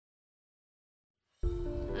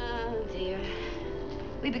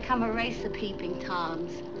We become a race of peeping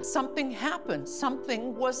Toms. Something happened.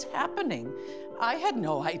 Something was happening. I had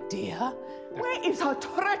no idea. Where is her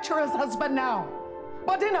treacherous husband now?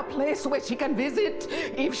 But in a place where she can visit,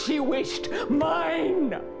 if she wished.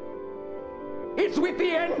 Mine! It's with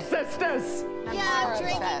the ancestors! I'm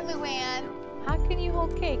drinking, Luann. How can you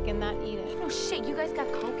hold cake and not eat it? Oh, shit, you guys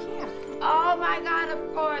got Coke here? Oh my God,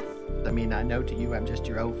 of course. I mean, I know to you I'm just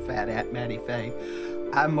your old fat Aunt Mattie Faye.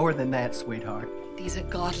 I'm more than that, sweetheart. These are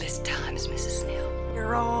godless times, Mrs. Snell.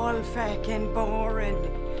 You're all fucking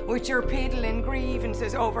boring with your piddling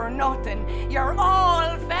grievances over nothing. You're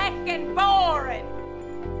all fucking boring.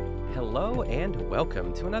 Hello and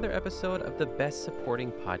welcome to another episode of the Best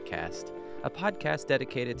Supporting Podcast, a podcast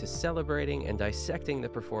dedicated to celebrating and dissecting the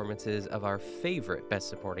performances of our favorite Best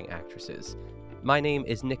Supporting actresses. My name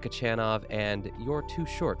is Nick Kachanov, and you're too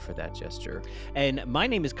short for that gesture. And my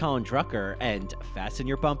name is Colin Drucker, and fasten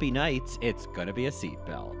your bumpy nights, it's gonna be a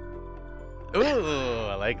seatbelt. Ooh,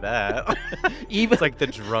 I like that. Eve, it's like the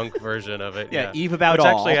drunk version of it. Yeah, Eve about which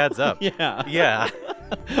all. Which actually adds up. Yeah. Yeah.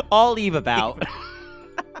 All Eve about.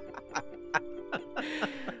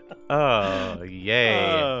 Oh,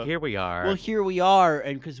 yay. Here we are. Well, here we are,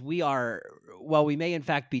 and because we are... Well, we may in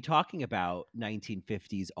fact be talking about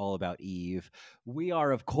 1950s All About Eve. We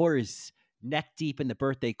are, of course, neck deep in the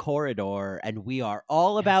birthday corridor, and we are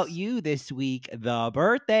all about you this week, the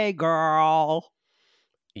birthday girl.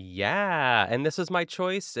 Yeah, and this is my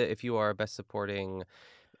choice. If you are Best Supporting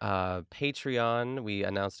Patreon, we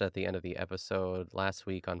announced at the end of the episode last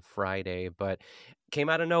week on Friday, but came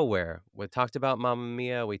out of nowhere. We talked about Mamma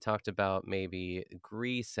Mia. We talked about maybe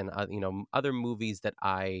Grease and other movies that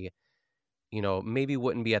I maybe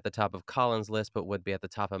wouldn't be at the top of Colin's list, but would be at the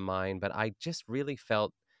top of mine. But I just really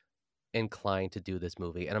felt inclined to do this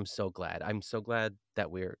movie, and I'm so glad. I'm so glad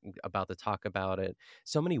that we're about to talk about it.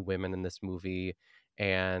 So many women in this movie,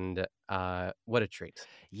 and what a treat.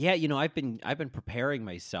 Yeah, I've been preparing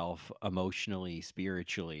myself emotionally,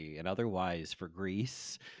 spiritually, and otherwise for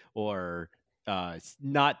Grease, or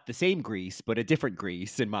not the same Grease, but a different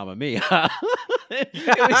Grease in Mamma Mia.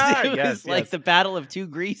 It was like the battle of two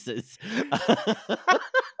Greases.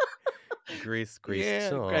 Grease yeah,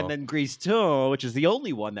 2. And then Grease 2, which is the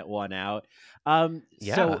only one that won out.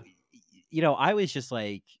 So, I was just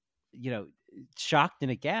like, shocked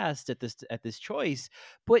and aghast at this choice,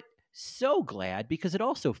 but so glad, because it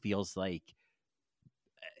also feels like,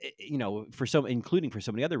 including for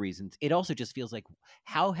so many other reasons, it also just feels like,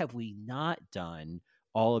 how have we not done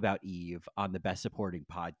All About Eve on the Best Supporting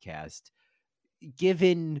Podcast?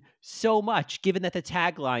 Given so much, given that the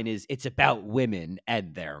tagline is it's about women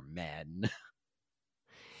and their men.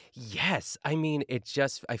 Yes. I mean,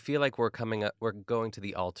 I feel like we're going to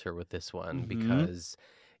the altar with this one, because,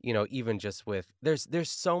 even just with, there's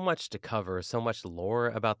so much to cover, so much lore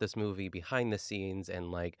about this movie behind the scenes, and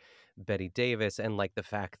like Betty Davis, and like the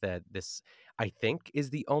fact that this, I think, is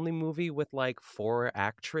the only movie with like 4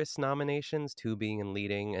 actress nominations, 2 being in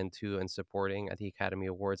leading and 2 in supporting at the Academy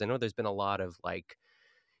Awards. I know there's been a lot of like,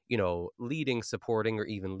 leading, supporting, or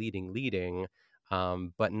even leading,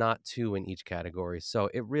 but not 2 in each category. So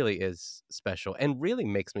it really is special, and really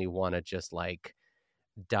makes me want to just like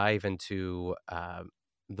dive into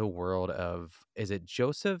the world of, is it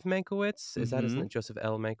Joseph Mankiewicz? Is that, isn't it Joseph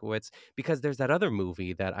L. Mankiewicz? Because there's that other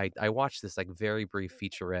movie that I watched, this like very brief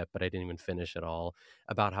featurette, but I didn't even finish it all,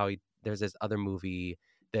 about how there's this other movie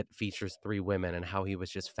that features 3 women, and how he was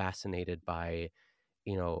just fascinated by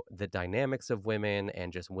the dynamics of women,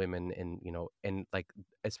 and just women, and like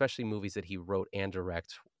especially movies that he wrote and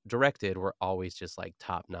directed were always just like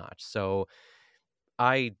top notch. So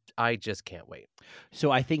I just can't wait. So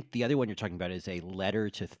I think the other one you're talking about is A Letter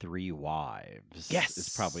to Three Wives. Yes, is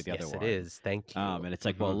probably the other one. Yes, it is. Thank you. And it's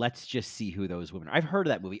like, well, let's just see who those women are. I've heard of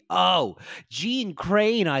that movie. Oh, Jean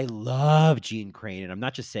Crane. I love Jean Crane, and I'm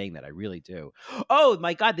not just saying that. I really do. Oh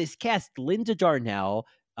my God, this cast: Linda Darnell,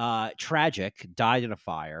 tragic, died in a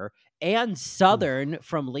fire. Ann Southern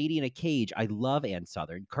from Lady in a Cage. I love Ann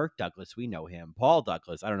Southern. Kirk Douglas, we know him. Paul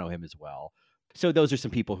Douglas, I don't know him as well. So those are some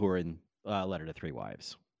people who are in Letter to Three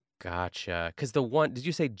Wives. Gotcha. Because the one, did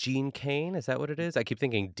you say Jean Kane? Is that what it is? I keep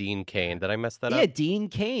thinking Dean Kane. Did I mess that up? Yeah, Dean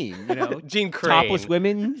Kane. Jean Crane. Topless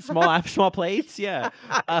women, small plates. Yeah.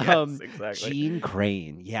 Yes, exactly. Jean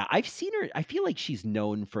Crane. Yeah, I've seen her. I feel like she's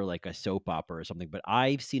known for like a soap opera or something, but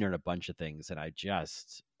I've seen her in a bunch of things, and I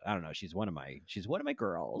don't know. She's one of my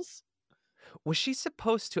girls. Was she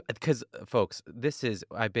supposed to? Because, folks,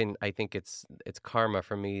 I think it's karma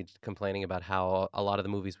for me complaining about how a lot of the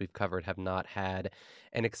movies we've covered have not had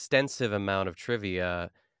an extensive amount of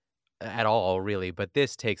trivia at all, really, but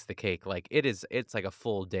this takes the cake. Like it's like a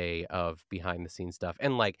full day of behind the scenes stuff.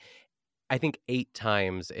 And like I think 8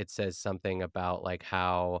 times it says something about like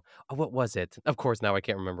how what was it? Of course, now I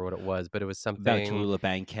can't remember what it was, but it was About something. Tallulah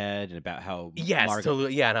Bankhead and about how Yes, Margot.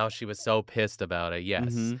 totally. Yeah, and how she was so pissed about it.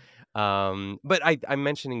 Yes. Mhm. But I'm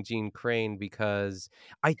mentioning Jean Crane because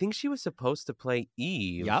I think she was supposed to play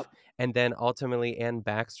Eve, Yep. and then ultimately Ann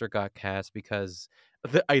Baxter got cast because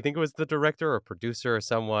I think it was the director or producer or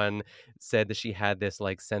someone said that she had this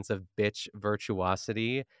like sense of bitch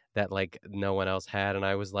virtuosity that like no one else had, and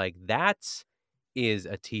I was like, that is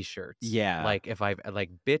a t-shirt. Yeah. Like if I've like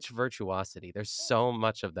bitch virtuosity, there's so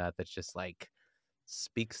much of that that's just like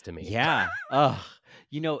speaks to me. Yeah. Ugh.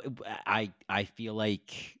 You know, I feel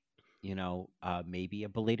like, maybe a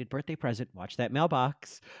belated birthday present. Watch that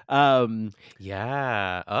mailbox.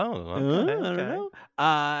 Yeah. Oh, I okay, don't okay. know.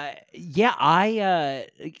 Yeah,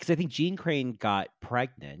 because I think Jean Crane got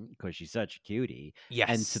pregnant because she's such a cutie,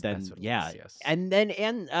 and so Yes, then that's what it yeah, was. Yes. and then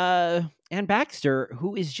Ann Baxter,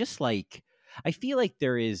 who is just like, I feel like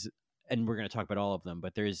there is, and we're going to talk about all of them,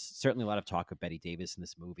 but there's certainly a lot of talk of Betty Davis in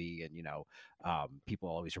this movie, and people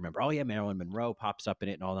always remember, oh yeah, Marilyn Monroe pops up in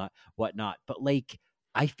it and all that whatnot, but like.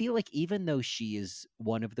 I feel like even though she is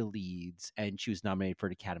one of the leads and she was nominated for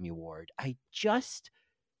an Academy Award,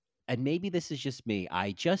 and maybe this is just me,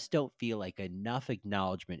 I just don't feel like enough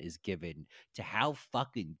acknowledgement is given to how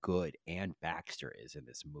fucking good Ann Baxter is in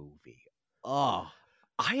this movie. Oh,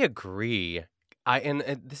 I agree. And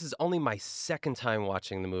this is only my second time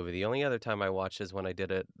watching the movie. The only other time I watched is when I did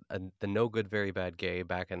the No Good Very Bad Gay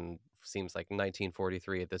back in seems like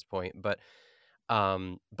 1943 at this point. But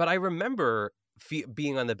I remember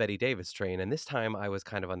being on the Betty Davis train, and this time I was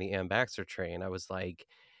kind of on the Ann Baxter train. I was like,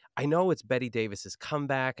 I know it's Betty Davis's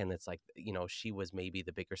comeback, and it's like she was maybe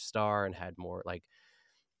the bigger star and had more like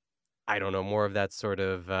I don't know more of that sort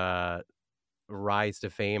of rise to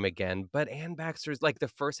fame again. But Ann Baxter's like the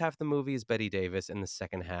first half of the movie is Betty Davis, and the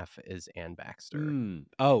second half is Ann Baxter.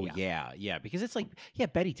 Oh Yeah. yeah, because it's like, yeah,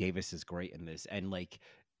 Betty Davis is great in this, and like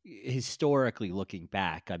historically looking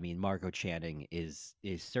back, I mean, Margot Channing is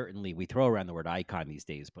certainly, we throw around the word icon these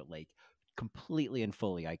days, but like completely and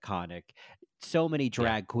fully iconic. So many Yeah.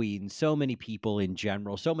 drag queens, so many people in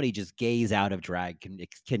general, so many just gays out of drag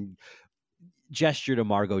can gesture to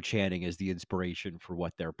Margot Channing as the inspiration for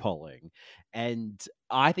what they're pulling. And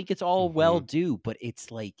I think it's all well Mhm. due, but it's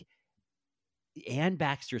like Ann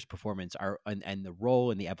Baxter's performance and the role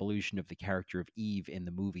and the evolution of the character of Eve in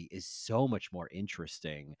the movie is so much more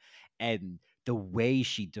interesting. And the way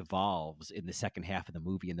she devolves in the second half of the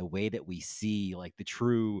movie and the way that we see like the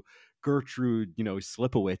true Gertrude,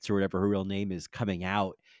 Slipowitz or whatever her real name is, coming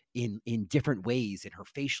out in different ways, in her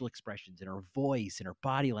facial expressions, in her voice, in her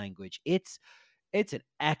body language. It's an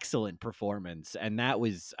excellent performance. And that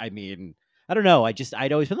was, I mean, I don't know.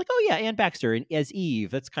 I'd always been like, oh yeah, Ann Baxter as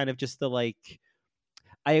Eve. That's kind of just the like.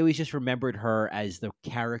 I always just remembered her as the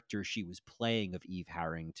character she was playing of Eve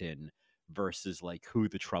Harrington versus like who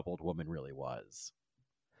the troubled woman really was.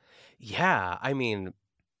 Yeah, I mean,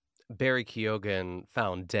 Barry Keoghan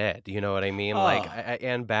found dead. You know what I mean? Like Oh,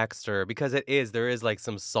 Ann Baxter, because there is like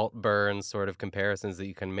some Saltburn sort of comparisons that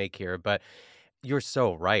you can make here, but you're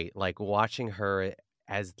so right. Like watching her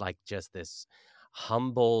as like just this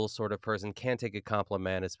humble sort of person, can't take a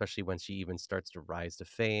compliment, especially when she even starts to rise to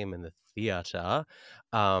fame in the theater.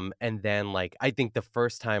 And then like I think the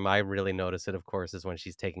first time I really noticed it, of course, is when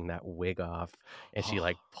she's taking that wig off and she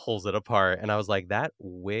like pulls it apart. And I was like, that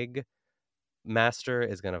wig master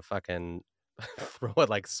is gonna fucking throw it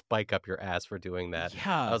like spike up your ass for doing that. I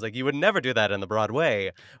yeah. was like, you would never do that in the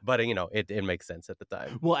Broadway, but it makes sense at the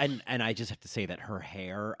time. Well, and I just have to say that her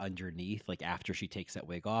hair underneath, like after she takes that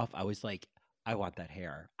wig off, I was like, I want that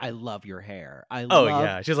hair. I love your hair. I Oh love.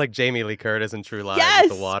 yeah, she's like Jamie Lee Curtis in True Lies with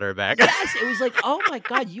the Yes, water back. yes. It was like, oh my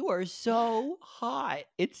god, you are so hot.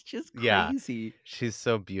 It's just Yeah, crazy. she's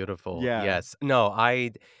so beautiful. Yeah. Yes, no,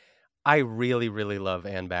 I really really love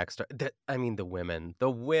Ann Baxter. I mean the women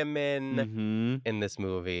Mm-hmm. in this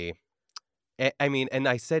movie. I mean, and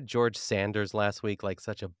I said George Sanders last week like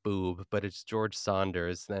such a boob, but it's George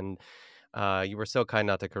Saunders. And you were so kind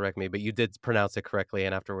not to correct me, but you did pronounce it correctly.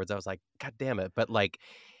 And afterwards, I was like, God damn it! But like,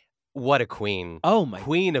 what a queen, Oh my.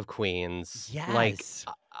 queen of queens. Like, Yes.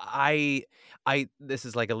 I this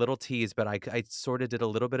is like a little tease, but I sort of did a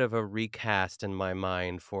little bit of a recast in my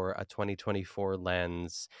mind for a 2024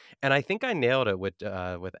 lens, and I think I nailed it with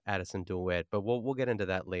Addison DeWitt. But we'll get into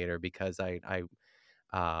that later because I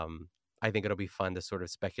think it'll be fun to sort of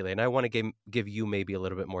speculate. And I want to give you maybe a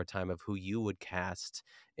little bit more time of who you would cast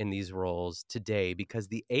in these roles today, because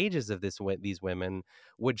the ages of these women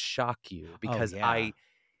would shock you. Oh Because yeah.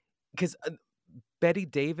 because Betty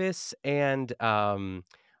Davis and oh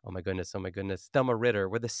my goodness, Thelma Ritter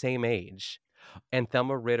were the same age, and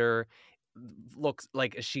Thelma Ritter looks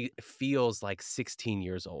like she feels like 16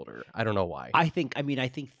 years older. I don't know why. I think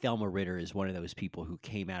Thelma Ritter is one of those people who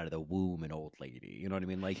came out of the womb an old lady. You know what I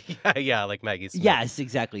mean? Like, Yeah, like Maggie Smith. yes,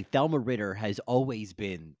 exactly. Thelma Ritter has always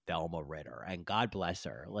been Thelma Ritter, and God bless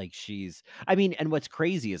her. Like, and what's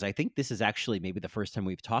crazy is I think this is actually maybe the first time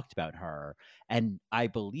we've talked about her, and I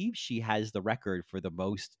believe she has the record for the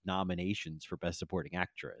most nominations for Best Supporting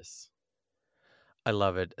Actress. I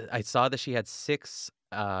love it. I saw that she had 6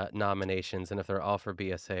 nominations, and if they're all for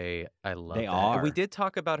BSA, I love They that. And we are. did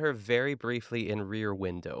talk about her very briefly in Rear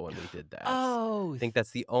Window when we did that. Oh, I think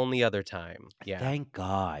that's the only other time. Yeah. thank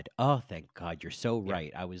God. Oh, thank God. You're so Yeah.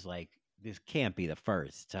 right. I was like, this can't be the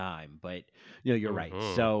first time, but you're right.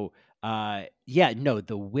 Mhm. So, yeah, no,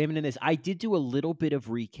 the women in this, I did do a little bit of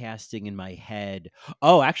recasting in my head.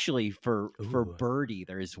 Oh, actually, for Ooh. Birdie,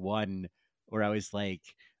 there's one where I was like,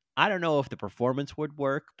 I don't know if the performance would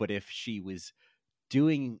work, but if she was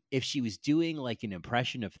doing like an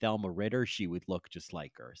impression of Thelma Ritter, she would look just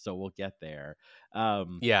like her. So we'll get there.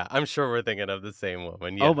 Yeah, I'm sure we're thinking of the same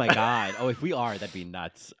woman. Oh Yeah. my God. Oh, if we are, that'd be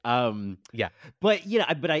nuts. Yeah. But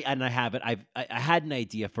I had an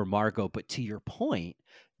idea for Margot, but to your point,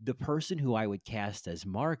 the person who I would cast as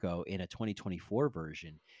Margot in a 2024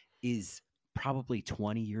 version is probably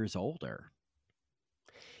 20 years older.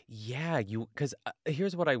 Yeah, because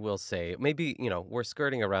here's what I will say. Maybe, we're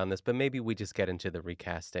skirting around this, but maybe we just get into the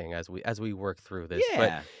recasting as we work through this. But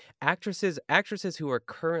Yeah. actresses who are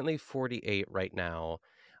currently 48 right now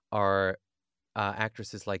are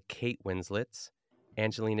actresses like Kate Winslet,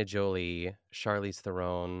 Angelina Jolie, Charlize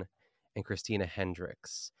Theron, and Christina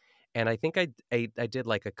Hendricks. And I think I did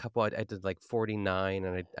like a couple. I did like 49,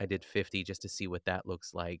 and I did 50 just to see what that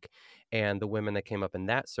looks like. And the women that came up in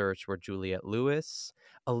that search were Juliette Lewis,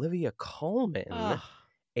 Olivia Colman, Ugh.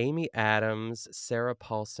 Amy Adams, Sarah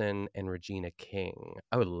Paulson, and Regina King.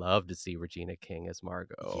 I would love to see Regina King as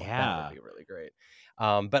Margot. That Yeah. would be really great.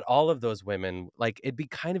 But all of those women, like, it'd be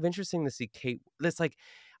kind of interesting to see Kate.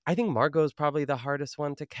 I think Margot is probably the hardest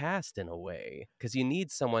one to cast in a way, because you need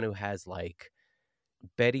someone who has like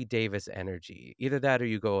Betty Davis energy. Either that or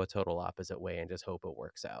you go a total opposite way and just hope it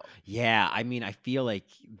works out. Yeah. I feel like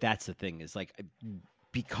that's the thing is like,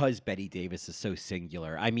 because Betty Davis is so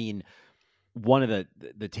singular. One of the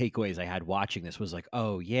takeaways I had watching this was like,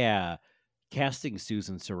 oh yeah, casting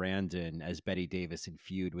Susan Sarandon as Betty Davis in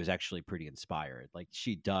Feud was actually pretty inspired. Like,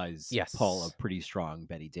 she does pull a Yes. pretty strong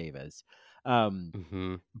Betty Davis.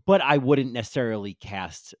 Hmm. But I wouldn't necessarily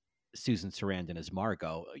cast Susan Sarandon as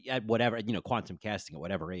Margot at whatever, quantum casting at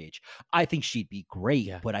whatever age. I think she'd be great,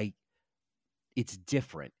 Yeah. but it's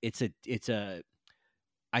different.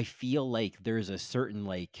 I feel like there are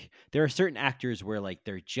certain actors where like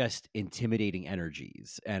they're just intimidating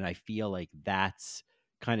energies, and I feel like that's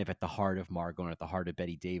kind of at the heart of Margot and at the heart of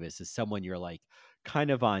Betty Davis, is someone you're like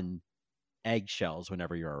kind of on eggshells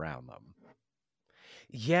whenever you're around them.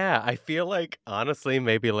 Yeah, I feel like honestly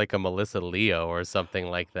maybe like a Melissa Leo or something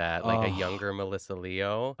like that, like a Oh, younger Melissa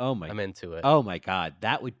Leo. oh my, I'm into it. oh my God,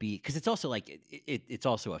 that would be, because it's also like it's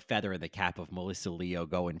also a feather in the cap of Melissa Leo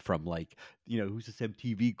going from like who's this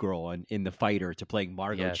MTV girl in The Fighter to playing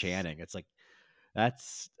Margot Yes. Channing. It's like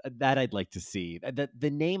that I'd like to see. The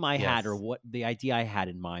name I had, or Yes. what the idea I had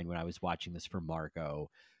in mind when I was watching this for Margot,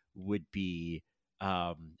 would be,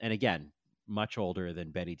 and again, much older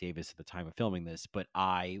than Betty Davis at the time of filming this, but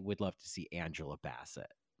I would love to see Angela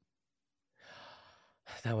Bassett.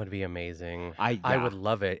 That would be amazing. I I yeah would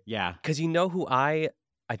love it. yeah Because who I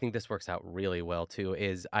think this works out really well too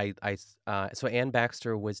is so Ann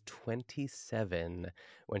Baxter was 27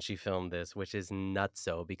 when she filmed this, which is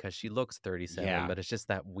nutso because she looks 37, yeah. but it's just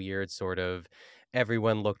that weird sort of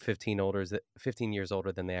everyone looked 15 years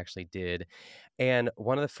older than they actually did. And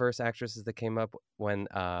one of the first actresses that came up when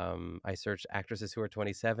I searched actresses who are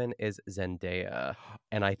 27 is Zendaya,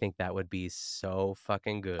 and I think that would be so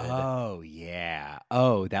fucking good. Oh yeah.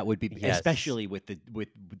 Oh, that would be, Yes. especially with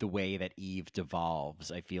the way that Eve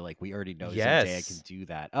devolves. I feel like we already know Zendaya can Yes. do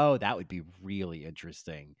that. Oh, that would be really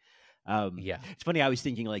interesting. Yeah. It's funny. I was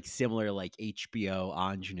thinking like similar, like HBO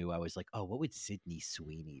Ingenue. I was like, oh, what would Sydney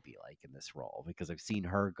Sweeney be like in this role? Because I've seen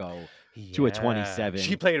her go to a Yeah. 27.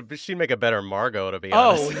 She'd make a better Margot, to be Oh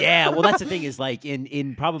honest. yeah. Well, that's the thing is like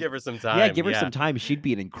in probably Give her some yeah, time. give her Yeah. some time. She'd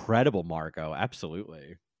be an incredible Margot.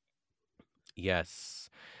 Absolutely. Yes.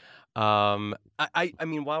 I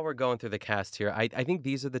mean, while we're going through the cast here, I think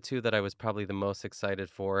these are the two that I was probably the most excited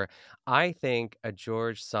for. I think a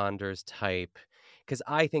George Saunders type, because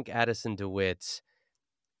I think Addison DeWitt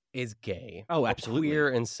is gay. Oh, or absolutely. queer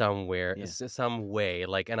in some Yeah. some way.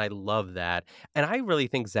 Like, and I love that. And I really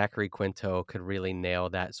think Zachary Quinto could really nail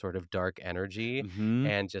that sort of dark energy Hmm.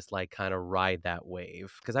 and just like kind of ride that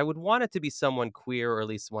wave. Because I would want it to be someone queer, or at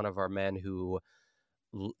least one of our men who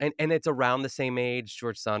and it's around the same age.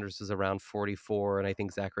 George Saunders is around 44, and I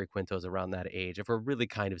think Zachary Quinto is around that age. If we're really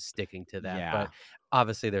kind of sticking to that, Yeah. but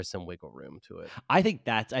obviously there's some wiggle room to it. I think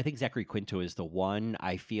Zachary Quinto is the one.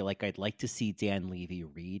 I feel like I'd like to see Dan Levy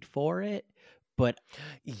read for it, but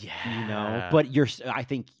Yeah, but I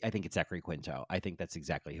think it's Zachary Quinto. I think that's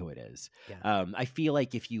exactly who it is. yeah. I feel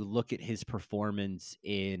like if you look at his performance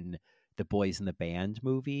in the Boys in the Band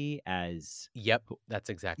movie as Yep, that's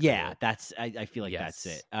exactly yeah, it. I feel like that's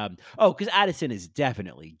it. Yes. Because Addison is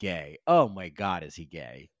definitely gay. Oh my God, is he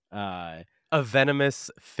gay? A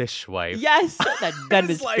venomous fishwife. Yes, that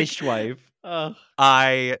venomous like- fishwife.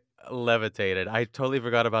 I levitated. I totally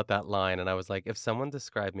forgot about that line, and I was like, if someone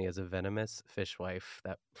described me as a venomous fishwife,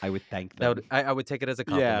 that I would thank them. I would take it as a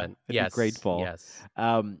Yeah, compliment. I'd be Yes, grateful. Yes.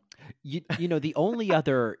 You know, the only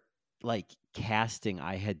other like casting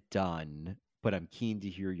I had done, but I'm keen to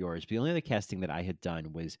hear yours. But the only other casting that I had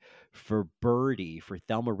done was for Birdie, for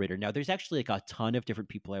Thelma Ritter. Now, there's actually like a ton of different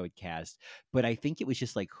people I would cast, but I think it was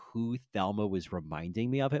just like who Thelma was reminding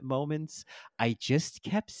me of at moments. I just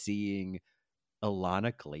kept seeing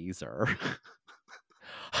Ilana Glazer.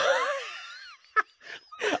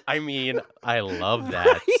 I mean, I love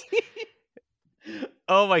that.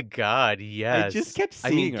 Oh my God, yes. I just kept I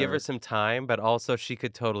mean, seeing give her. her some time, but also she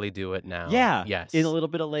could totally do it now. Yeah. Yes. In a little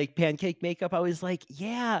bit of like pancake makeup, I was like,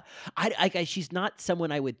 yeah. She's not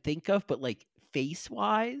someone I would think of, but like face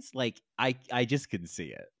wise, like I just can see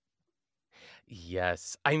it.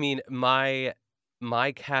 Yes. I mean, my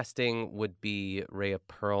casting would be Rhea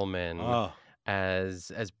Perlman Oh,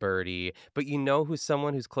 as Birdie, but you know who's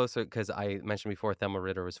someone who's closer, because I mentioned before Thelma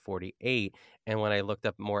Ritter was 48, and when I looked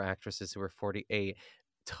up more actresses who were 48,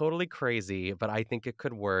 totally crazy, but I think it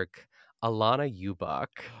could work. Alana Ubach.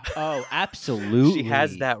 oh, absolutely. She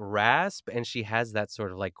has that rasp, and she has that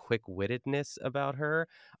sort of like quick-wittedness about her.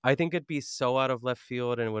 I think it'd be so out of left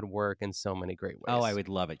field, and it would work in so many great ways. Oh, I would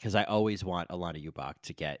love it because I always want Alana Ubach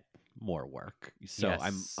to get more work. So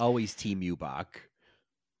I'm Yes. always Team Ubach.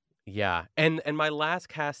 Yeah, and my last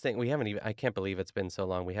casting, we haven't even. I can't believe it's been so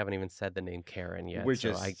long. We haven't even said the name Karen yet. We're so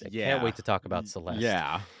just- I yeah. can't wait to talk about Celeste.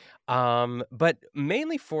 Yeah. But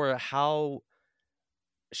mainly for how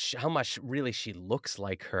much really she looks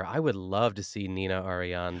like her. I would love to see Nina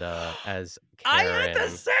Arianda as Karen. I had the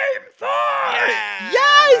same thought. Yeah!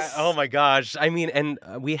 Yes. Oh my gosh. I mean, and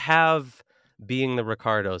we have Being the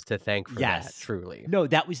Ricardos to thank for that. Yes. Truly. No,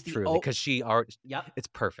 that was the Truly, because Yep. it's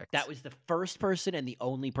perfect. That was the first person and the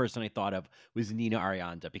only person I thought of was Nina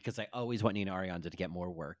Arianda because I always want Nina Arianda to get more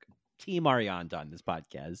work. Team Arianda on this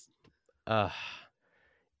podcast.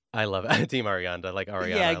 I love it. Team Arianda, like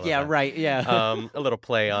Ariana. I love that. Right. Yeah. A little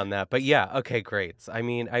play on that, but yeah, okay, great. I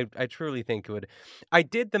mean, I truly think it would. I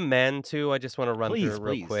did the men too. I just want to run through it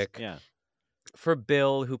real quick. Yeah. For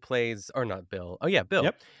Bill, who plays, or not Bill. Oh yeah, Bill.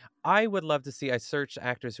 Yep. I would love to see. I searched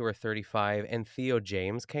actors who are 35, and Theo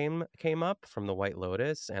James came up from The White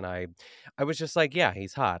Lotus, and I was just like, yeah,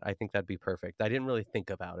 he's hot. I think that'd be perfect. I didn't really think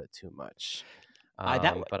about it too much, but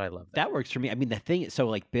I love that. That works for me. I mean, the thing is, so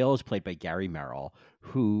like Bill is played by Gary Merrill,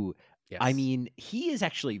 who I Yes. mean, he is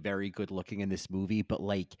actually very good looking in this movie, but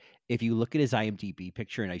like if you look at his IMDb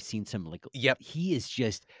picture, and I've seen some like, Yep. he's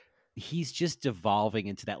just devolving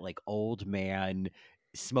into that like old man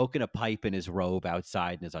smoking a pipe in his robe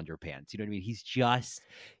outside in his underpants. You know what I mean? He's just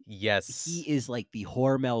Yes. he is like the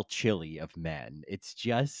Hormel Chili of men. It's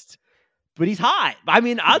just, but he's hot. I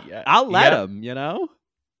mean, I'll let him. You know.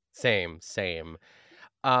 Same.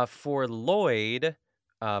 For Lloyd,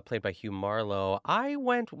 played by Hugh Marlowe,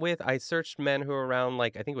 I searched men who were around,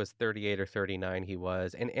 like, I think it was 38 or 39 he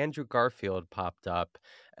was, and Andrew Garfield popped up.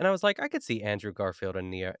 And I was like, I could see Andrew Garfield and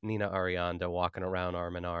Nina Arianda walking around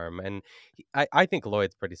arm in arm. And I think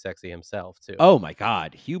Lloyd's pretty sexy himself, too. Oh my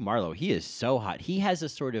God, Hugh Marlowe, he is so hot. He has a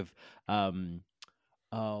sort of,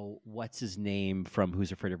 what's his name from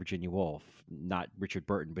Who's Afraid of Virginia Woolf? Not Richard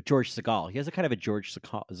Burton, but George Segal. He has a kind of a George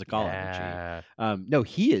Segal energy. No,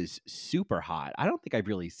 he is super hot. I don't think I've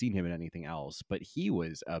really seen him in anything else, but he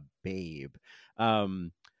was a babe.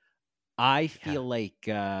 I feel like,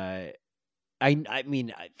 I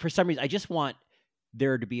mean, for some reason, I just want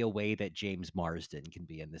there to be a way that James Marsden can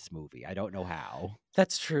be in this movie. I don't know how.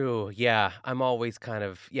 That's true. Yeah, I'm always kind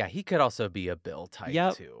of, he could also be a Bill type,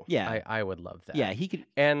 Yep. too. Yeah. I would love that. Yeah, he could.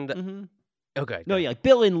 And, Mhm. okay. No, yeah, like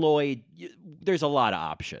Bill and Lloyd, there's a lot of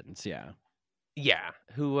options. Yeah. Yeah,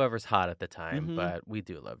 whoever's hot at the time, Mm-hmm. but we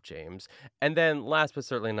do love James. And then last but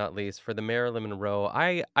certainly not least, for the Marilyn Monroe,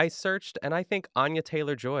 I searched and I think Anya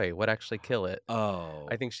Taylor-Joy would actually kill it. I Oh,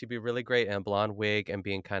 think she'd be really great in a blonde wig and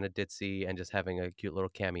being kind of ditzy and just having a cute little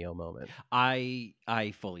cameo moment. I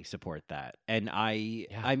fully support that, and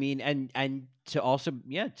Yeah. I mean, and to also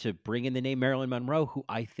to bring in the name Marilyn Monroe, who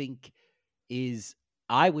I think is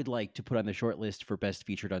I would like to put on the short list for best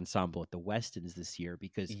featured ensemble at the Westons this year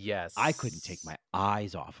because I couldn't take Yes. my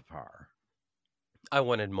eyes off of her. I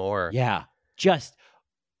wanted more. Yeah, just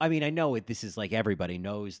I mean, I know this is like everybody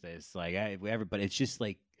knows this, like everybody. It's just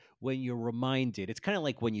like when you're reminded, it's kind of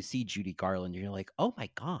like when you see Judy Garland, you're like, oh my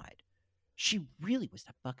god, she really was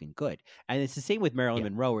that fucking good. And it's the same with Marilyn Yeah.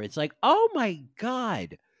 Monroe, where it's like, oh my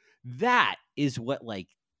god, that is what like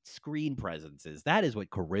screen presence is. That is what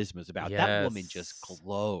charisma is about. That woman just Yes.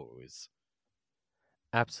 glows.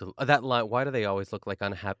 Absolutely. That line, why do they always look like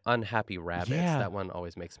unhappy rabbits? Yeah. That one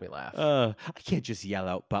always makes me laugh. I can't just yell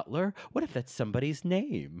out Butler. What if that's somebody's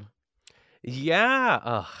name?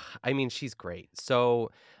 Yeah. I mean, she's great.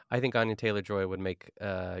 So I think Anya Taylor-Joy would make,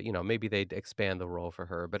 maybe they'd expand the role for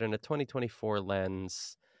her. But in a 2024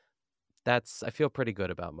 lens, I feel pretty good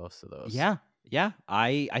about most of those. Yeah, yeah.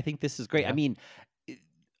 I think this is great. I Yeah. mean, i-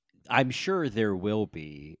 I'm sure there will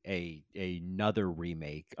be another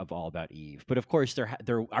remake of All About Eve, but of course there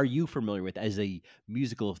are you familiar with as a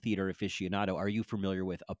musical theater aficionado? Are you familiar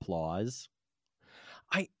with Applause?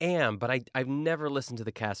 I am, but I've never listened to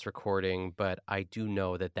the cast recording, but I do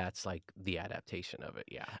know that that's like the adaptation of it.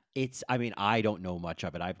 Yeah. I mean, I don't know much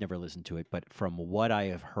of it. I've never listened to it, but from what I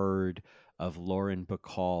have heard of Lauren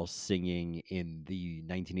Bacall singing in the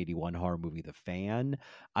 1981 horror movie The Fan,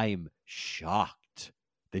 I am shocked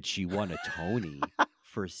that she won a Tony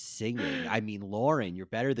for singing. I mean, Lauren, you're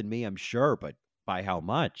better than me, I'm sure, but by how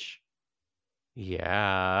much?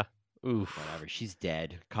 Yeah. Oof. Whatever. She's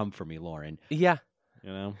dead. Come for me, Lauren. Yeah.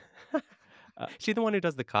 You know? She the one who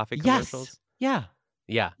does the coffee Yes. commercials? Yeah.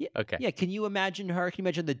 Yeah. Yeah. Okay. Yeah. Can you imagine her? Can you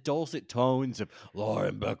imagine the dulcet tones of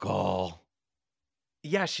Lauren Bacall?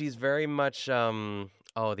 Yeah, she's very much the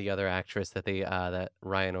other actress that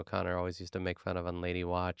Ryan O'Connor always used to make fun of on Lady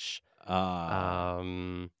Watch.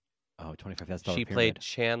 Um 25,000 she played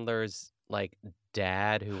Chandler's like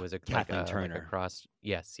dad who was Kathleen like Turner. a cross.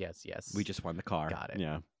 Yes. We just won the car. Got it.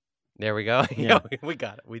 Yeah. There we go. Yeah. We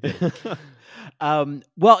got it. We did it.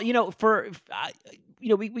 Well,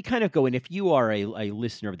 we kind of go in. If you are a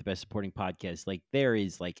listener of the Best Supporting Podcast, like there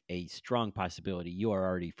is like a strong possibility you are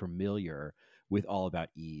already familiar with All About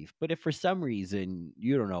Eve. But if for some reason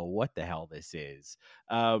you don't know what the hell this is,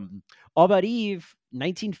 All About Eve,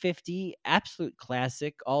 1950, absolute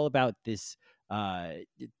classic, all about this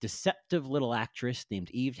deceptive little actress named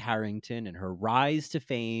Eve Harrington and her rise to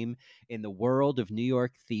fame in the world of New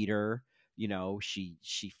York theater. You know, she's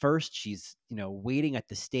waiting at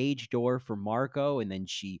the stage door for Margot, and then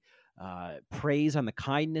she preys on the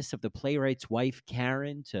kindness of the playwright's wife,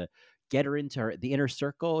 Karen, to get her into the inner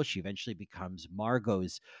circle. She eventually becomes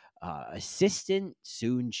Margot's assistant.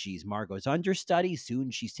 Soon she's Margot's understudy.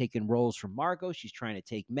 Soon she's taking roles from Margot. She's trying to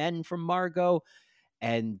take men from Margot.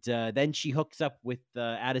 And then she hooks up with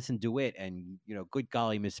Addison DeWitt, and good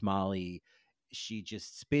golly, Miss Molly, she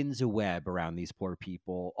just spins a web around these poor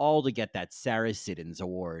people, all to get that Sarah Siddons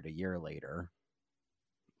Award a year later.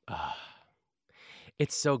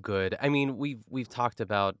 It's so good. I mean, we've talked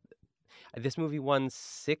about this movie won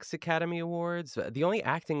 6 Academy Awards. The only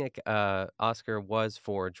acting Oscar was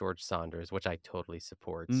for George Saunders, which I totally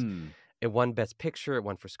support. It won Best Picture, it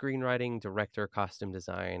won for screenwriting, director, costume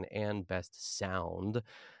design, and Best Sound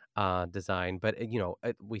design. But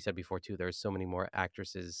we said before too, there's so many more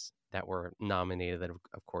actresses that were nominated that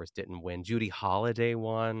of course didn't win. Judy Holliday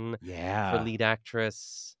won for lead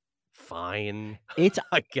actress. Fine.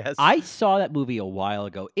 I guess. I saw that movie a while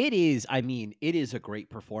ago. It is a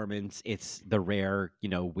great performance. It's the rare,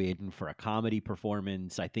 win for a comedy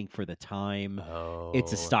performance. I think for the time,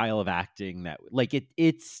 it's a style of acting that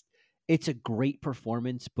it's a great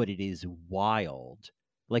performance, but it is wild.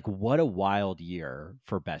 Like, what a wild year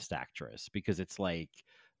for Best Actress, because it's like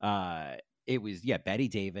it was Bette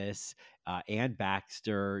Davis, Anne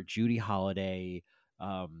Baxter, Judy Holliday,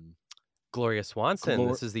 Gloria Swanson.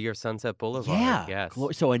 This is the year of Sunset Boulevard. Yeah.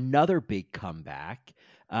 Yes. So another big comeback.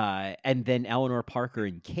 And then Eleanor Parker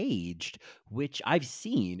in Caged, which I've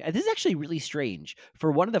seen. And this is actually really strange.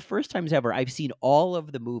 For one of the first times ever, I've seen all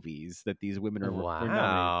of the movies that these women are nominated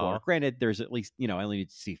for. Granted, there's at least, I only need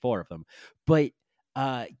to see 4 of them. But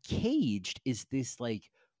Caged is this like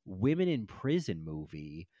women in prison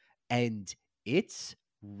movie, and it's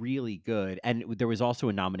really good. And there was also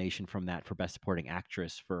a nomination from that for Best Supporting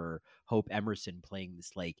Actress for Hope Emerson playing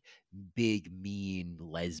this like big, mean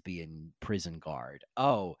lesbian prison guard.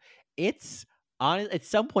 Oh, it's on at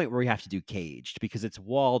some point where we have to do Caged because it's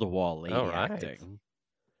wall to wall lady All right. acting.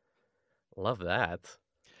 Love that.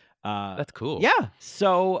 Uh, That's cool. yeah.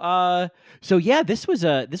 So yeah, this was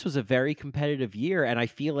a very competitive year, and I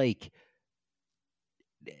feel like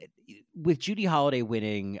with Judy Holliday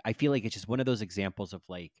winning, I feel like it's just one of those examples of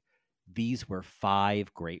like these were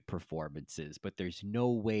 5 great performances, but there's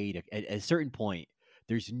no way to at a certain point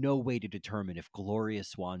there's no way to determine if Gloria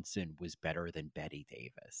Swanson was better than Betty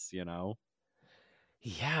Davis, you know?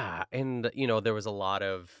 Yeah, and there was a lot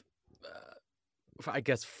of I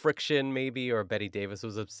guess friction maybe, or Betty Davis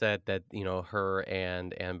was upset that her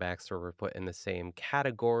and Ann Baxter were put in the same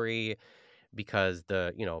category because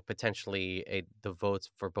potentially the votes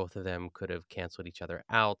for both of them could have canceled each other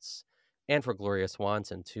out, and for Gloria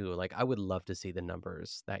Swanson too. Like, I would love to see the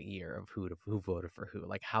numbers that year of who voted for who.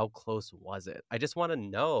 Like, how close was it? I just want to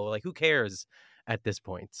know. Like, who cares at this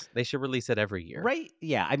point? They should release it every year. Right?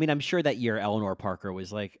 Yeah. I mean, I'm sure that year Eleanor Parker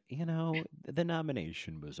was like, the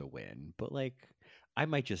nomination was a win, but like, I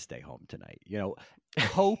might just stay home tonight.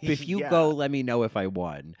 Hope if you Yeah. go, let me know if I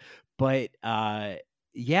won. But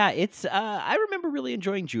yeah, it's I remember really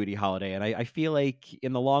enjoying Judy Holliday, and I feel like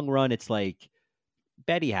in the long run, it's like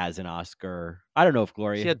Betty has an Oscar. I don't know if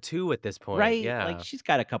Gloria She had 2 at this point. right? Yeah. Like she's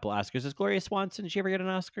got a couple Oscars. Is Gloria Swanson? Did she ever get an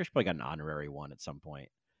Oscar? She probably got an honorary one at some point.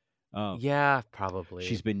 Yeah, probably.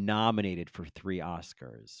 She's been nominated for 3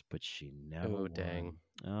 Oscars, but she never Oh, won. dang.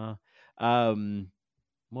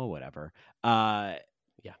 Well, whatever. Yeah.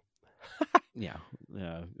 Yeah,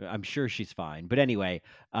 I'm sure she's fine. But anyway,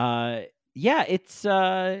 yeah, it's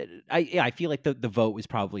I feel like the vote was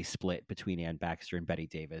probably split between Ann Baxter and Betty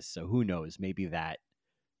Davis. So who knows? Maybe that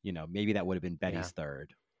would have been Betty's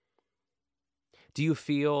third. Do you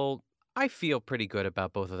feel? I feel pretty good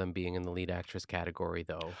about both of them being in the lead actress category,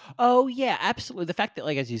 though. Oh yeah, absolutely. The fact that,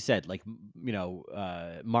 like as you said, like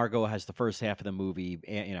Margot has the first half of the movie,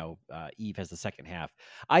 and Eve has the second half.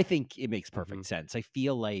 I think it makes perfect sense. I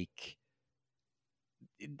feel like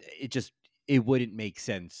it wouldn't make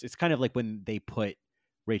sense. It's kind of like when they put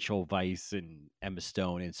Rachel Weisz and Emma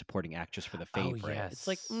Stone in supporting actress for The Favorite. Oh, yes. It's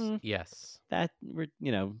like yes. that we're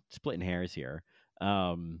splitting hairs here.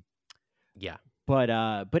 Yeah.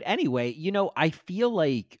 But anyway, I feel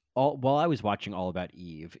like while I was watching All About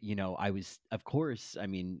Eve, I was, of course, I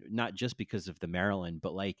mean, not just because of the Maryland,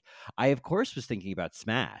 but like I, of course, was thinking about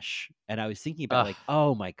Smash, and I was thinking about like,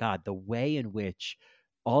 oh my God, the way in which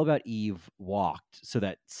All About Eve walked so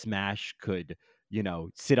that Smash could,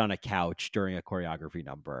 sit on a couch during a choreography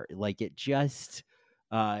number. Like it just,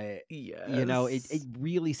 Yes. it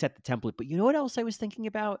really set the template. But you know what else I was thinking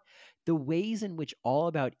about? The ways in which All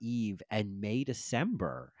About Eve and May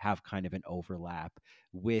December have kind of an overlap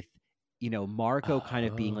with, Margot kind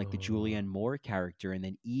of being like the Julianne Moore character, and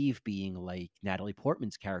then Eve being like Natalie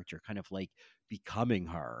Portman's character, kind of like becoming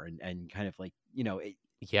her, and kind of like,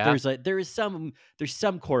 Yeah. there's some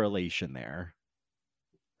correlation there.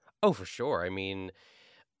 Oh, for sure. I mean,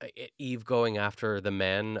 Eve going after the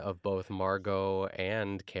men of both Margot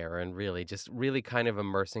and Karen, really kind of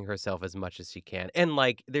immersing herself as much as she can. And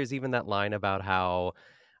like, there's even that line about how,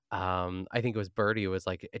 I think it was Birdie, who was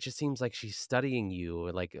like, it just seems like she's studying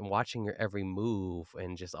you, like, and watching your every move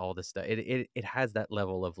and just all this stuff. It has that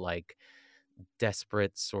level of like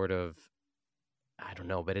desperate sort of, I don't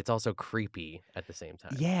know, but it's also creepy at the same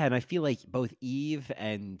time. Yeah, and I feel like both Eve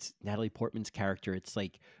and Natalie Portman's character, it's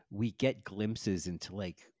like we get glimpses into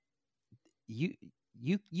like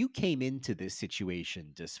you came into this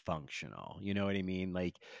situation dysfunctional. You know what I mean?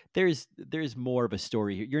 Like there's more of a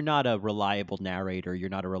story here. You're not a reliable narrator, you're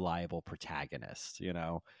not a reliable protagonist,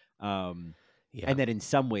 Yeah. And that in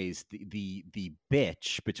some ways the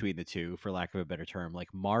bitch between the two, for lack of a better term,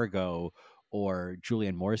 like Margot or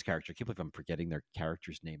Julianne Moore's character. I can't believe I'm forgetting their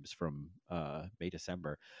characters' names from May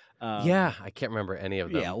December. Yeah, I can't remember any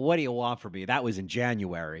of them. Yeah, what do you want from me? That was in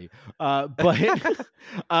January. But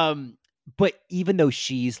but even though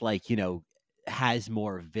she's like, has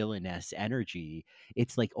more villainess energy,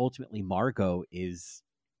 it's like ultimately Margot is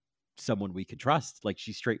someone we can trust. Like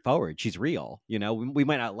she's straightforward. She's real. We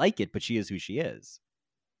might not like it, but she is who she is.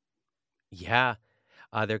 Yeah.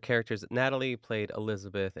 Their characters, Natalie played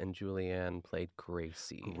Elizabeth and Julianne played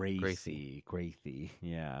Gracie. Gracie.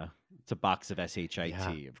 Yeah. It's a box of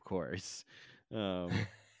SHIT, of course. God.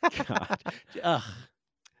 Ugh.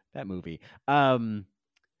 That movie.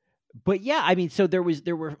 But yeah, I mean, so there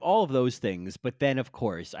were all of those things, but then of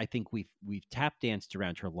course, I think we've tap danced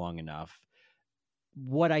around her long enough.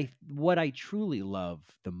 what I truly love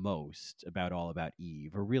the most about All About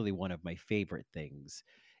Eve, or really one of my favorite things,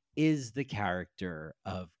 is the character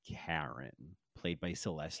of Karen, played by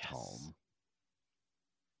Celeste Holm.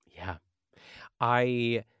 Yeah.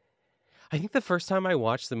 I think the first time I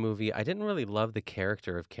watched the movie, I didn't really love the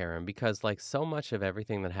character of Karen because like so much of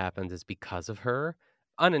everything that happens is because of her,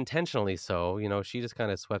 unintentionally so. She just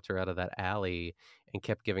kind of swept her out of that alley and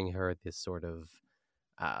kept giving her this sort of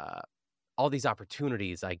uh all these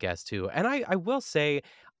opportunities, I guess, too. And I will say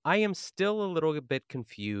I am still a little bit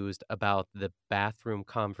confused about the bathroom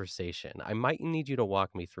conversation. I might need you to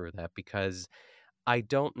walk me through that because I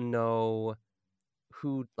don't know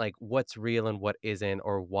what's real and what isn't,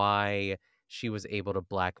 or why Eve was able to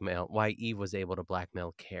blackmail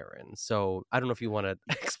Karen. So I don't know if you want to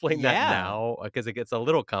explain that Yeah. now because it gets a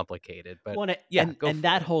little complicated. But Well, yeah, and, go and for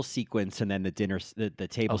that it. whole sequence, and then the dinner, the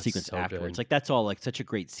table Oh, sequence so afterwards, good. like that's all like such a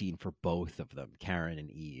great scene for both of them, Karen and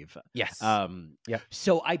Eve. Yes. Yep.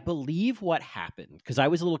 So I believe what happened, because I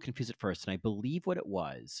was a little confused at first, and I believe what it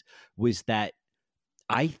was that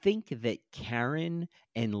I think that Karen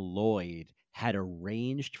and Lloyd had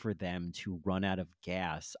arranged for them to run out of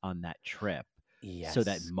gas on that trip. So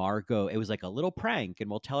that Yes. Margot, it was like a little prank, and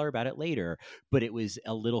we'll tell her about it later, but it was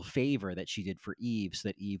a little favor that she did for Eve so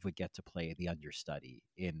that Eve would get to play the understudy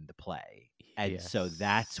in the play. And so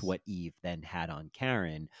that's Yes. what Eve then had on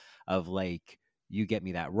Karen, of like, you get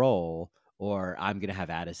me that role, or I'm going to have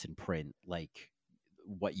Addison print like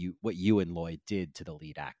what you and Lloyd did to the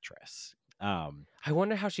lead actress. I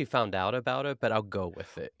wonder how she found out about it, but I'll go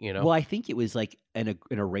with it, Well, I think it was like an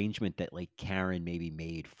arrangement that like Karen maybe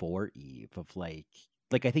made for Eve, of like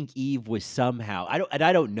I think Eve was somehow, I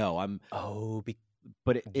don't know. Oh,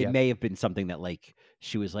 But it Yep. may have been something that like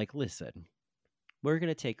she was like, listen, we're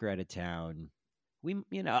gonna take her out of town. We,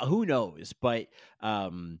 who knows? But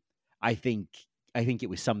I think it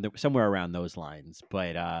was somewhere around those lines.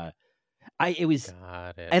 But it was.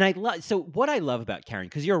 Got it. And I love, so what I love about Karen,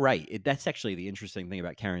 because you're right, that's actually the interesting thing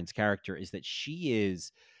about Karen's character, is that she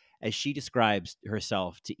is, as she describes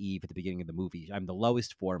herself to Eve at the beginning of the movie, I'm the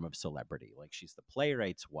lowest form of celebrity. Like, she's the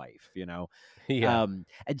playwright's wife, Yeah.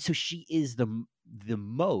 and so she is the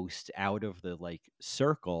most out of the like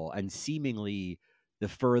circle, and seemingly the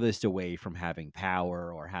furthest away from having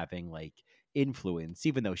power or having like influence,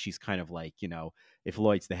 even though she's kind of like, if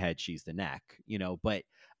Lloyd's the head, she's the neck, but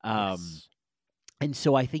Yes. and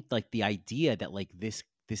so I think like the idea that like this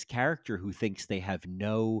character who thinks they have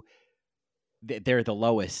they're the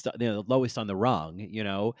lowest, the lowest on the rung,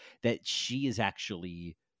 that she is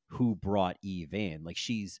actually who brought Eve in. Like,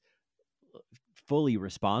 she's fully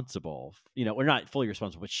responsible, or not fully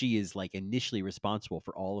responsible, but she is like initially responsible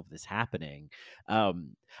for all of this happening. I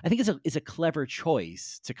think it's a clever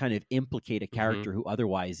choice to kind of implicate a character who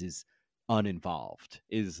otherwise is uninvolved,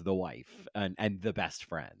 is the wife and the best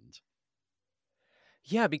friend.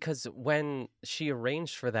 Yeah, because when she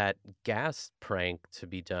arranged for that gas prank to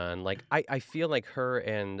be done, like I feel like her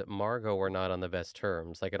and Margot were not on the best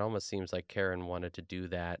terms. Like it almost seems like Karen wanted to do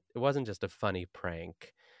that. It wasn't just a funny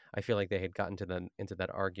prank. I feel like they had gotten into that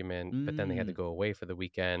argument, but then they had to go away for the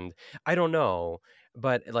weekend. I don't know,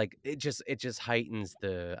 but like it just heightens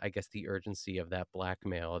I guess the urgency of that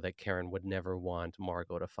blackmail, that Karen would never want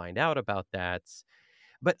Margot to find out about that.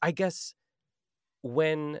 But I guess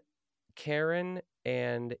when Karen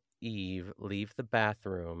and Eve leave the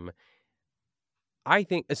bathroom, I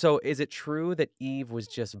think so. Is it true that Eve was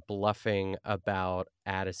just bluffing about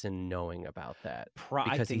Addison knowing about that? I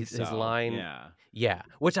Because think his so. line, yeah,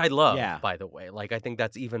 which I love, Yeah. by the way. Like, I think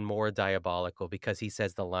that's even more diabolical because he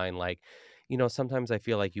says the line like, sometimes I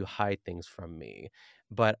feel like you hide things from me.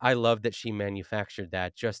 But I love that she manufactured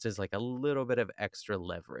that just as like a little bit of extra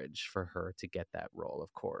leverage for her to get that role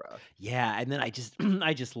of Cora. Yeah, and then I just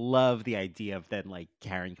I just love the idea of then like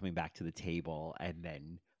Karen coming back to the table, and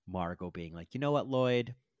then Margot being like, you know what,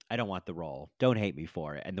 Lloyd, I don't want the role. Don't hate me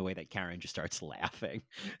for it. And the way that Karen just starts laughing.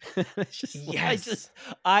 It's just, Yes.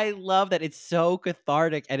 I love that. It's so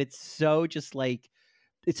cathartic, and it's so just like,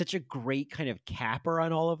 it's such a great kind of capper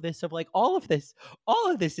on all of this, of like, all of this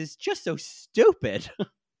is just so stupid.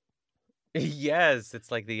 Yes, it's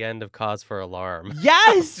like the end of Cause for Alarm.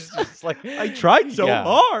 Yes. It's just like I tried so Yeah.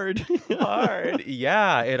 hard. hard.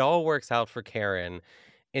 Yeah, it all works out for Karen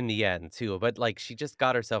in the end too. But like she just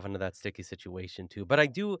got herself into that sticky situation too. But I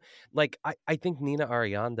do like I think Nina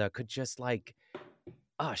Arianda could just like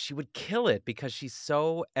she would kill it because she's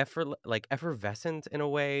so effervescent in a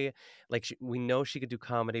way. Like we know she could do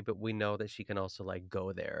comedy, but we know that she can also like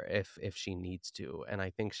go there if she needs to. And I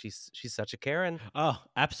think she's such a Karen. Oh,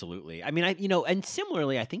 absolutely. I mean, and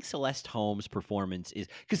similarly, I think Celeste Holmes' performance is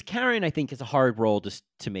because Karen, I think, is a hard role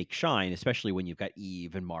to make shine, especially when you've got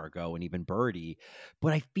Eve and Margot and even Birdie.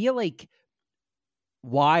 But I feel like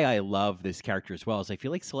why I love this character as well is I feel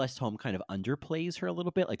like Celeste Holm kind of underplays her a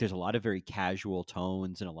little bit. Like there's a lot of very casual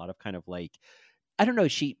tones and a lot of kind of like, I don't know,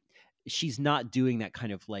 she's not doing that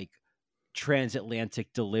kind of like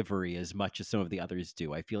transatlantic delivery as much as some of the others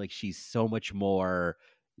do. I feel like she's so much more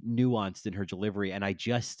nuanced in her delivery, and I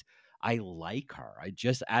like her.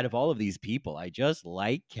 Out of all of these people, I just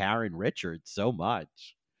like Karen Richards so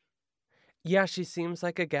much. Yeah, she seems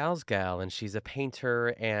like a gal's gal, and she's a painter,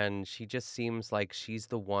 and she just seems like she's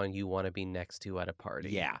the one you want to be next to at a party.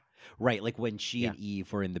 Yeah, right. Like when she and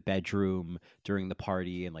Eve were in the bedroom during the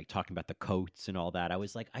party and like talking about the coats and all that, I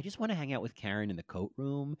was like, I just want to hang out with Karen in the coat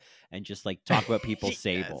room and just like talk about people's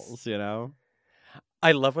sables, you know?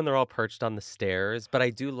 I love when they're all perched on the stairs, but I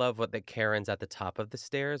do love that Karen's at the top of the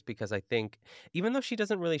stairs because I think even though she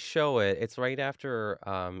doesn't really show it, it's right after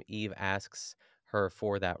Eve asks her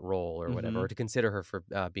for that role or whatever, or to consider her for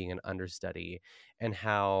being an understudy, and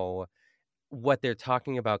how what they're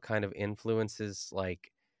talking about kind of influences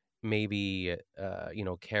like maybe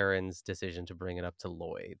Karen's decision to bring it up to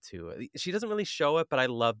Lloyd too. She doesn't really show it, but I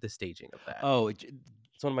love the staging of that.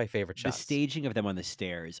 It's one of my favorite shots. The staging of them on the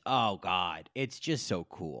stairs. Oh God, it's just so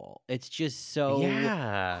cool. It's just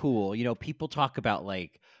so cool. You know, people talk about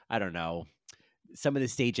like, I don't know, some of the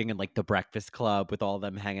staging in like the Breakfast Club with all of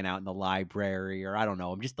them hanging out in the library, or I don't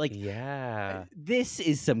know. I'm just like, this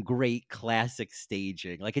is some great classic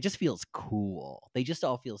staging. Like it just feels cool. They just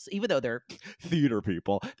all feel, even though they're theater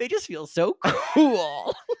people, they just feel so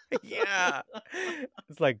cool. Yeah.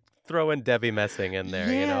 It's like throwing Debbie Messing in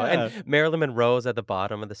there, you know, and Marilyn Monroe's at the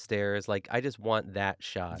bottom of the stairs. Like I just want that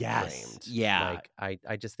shot framed. Yeah. Like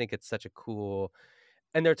I just think it's such a cool.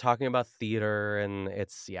 And they're talking about theater, and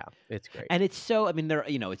it's great. And it's so, I mean,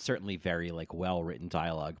 it's certainly very like well-written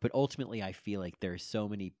dialogue, but ultimately I feel like there's so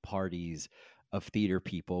many parties of theater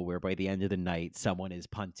people where by the end of the night, someone is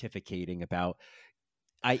pontificating about,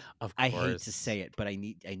 I hate to say it, but I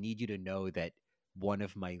need you to know that one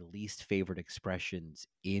of my least favorite expressions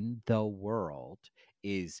in the world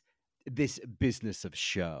is this business of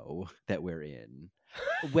show that we're in.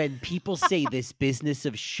 When people say this business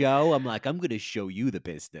of show, I'm like, I'm going to show you the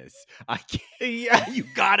business. I can't. Yeah, you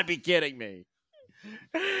got to be kidding me.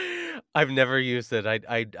 I've never used it.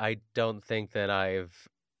 I don't think that I've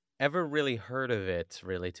ever really heard of it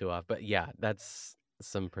really too often. But yeah, that's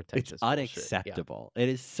some pretentious. It's unacceptable. Yeah. It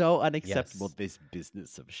is so unacceptable. Yes. This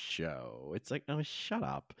business of show. It's like, oh, shut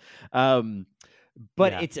up.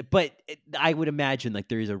 But I would imagine like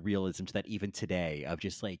there is a realism to that even today of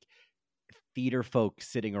just like theater folks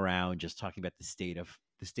sitting around just talking about the state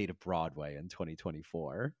of Broadway in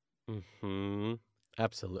 2024.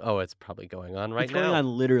 Absolutely. Oh, it's probably going on right now. It's going on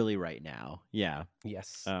literally right now. Yeah.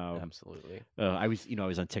 Yes. Absolutely. I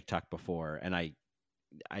was on TikTok before, and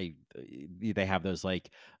they have those like,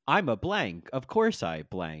 I'm a blank, of course I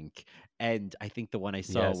blank, and I think the one I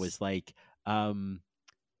saw was like, I'm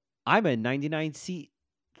a 99-seat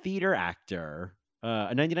theater actor.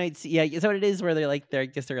 A 99 seat, yeah, is that what it is? Where I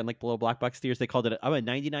guess they're on like below black box theaters. They called it. I'm a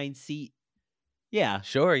 99 seat. Yeah,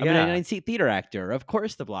 sure. Yeah, I'm a 99 seat theater actor. Of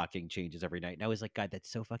course, the blocking changes every night. And I was like, God, that's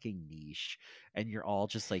so fucking niche. And you're all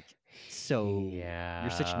just like,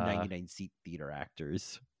 you're such 99 seat theater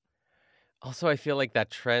actors. Also, I feel like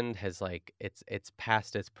that trend has like it's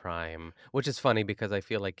past its prime, which is funny because I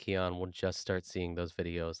feel like Keon will just start seeing those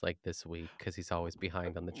videos like this week because he's always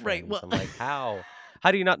behind on the trends. Right. Well, I'm like, how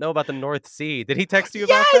do you not know about the North Sea? Did he text you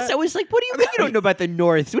about that? Yes, I was like, what do you mean you don't know about the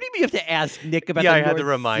North? What do you mean you have to ask Nick about the North Sea? Yeah, I had to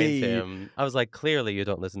remind him. I was like, clearly you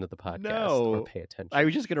don't listen to the podcast or pay attention. I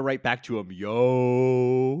was just going to write back to him,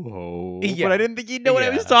 yo. Yeah. But I didn't think he'd know what I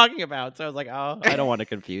was talking about. So I was like, oh, I don't want to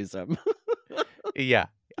confuse him. Yeah.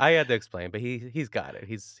 I had to explain, but he's got it.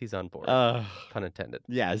 He's on board. Pun intended.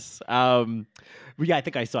 Yes. Yeah, I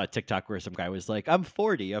think I saw a TikTok where some guy was like, I'm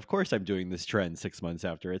 40. Of course I'm doing this trend 6 months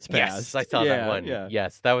after it's passed. Yes, I saw that one. Yeah.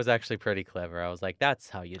 Yes, that was actually pretty clever. I was like, that's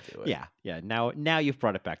how you do it. Yeah. Yeah. Now you've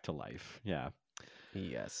brought it back to life. Yeah.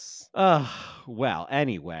 Yes. Well,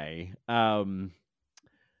 anyway. Well,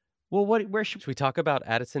 where should we talk about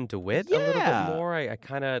Addison DeWitt a little bit more?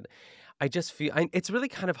 I just feel it's really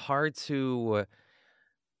kind of hard to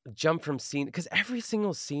jump from scene, because every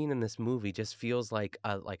single scene in this movie just feels like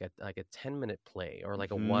a 10-minute play or like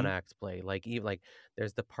a one Mhm. act play. Like even like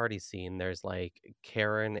there's the party scene, there's like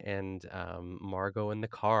Karen and Margot in the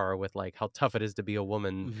car with like how tough it is to be a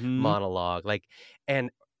woman Mhm. monologue, like. And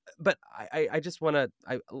but I just want to,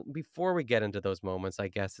 I before we get into those moments, I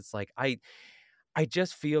guess it's like I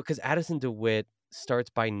just feel, because Addison DeWitt starts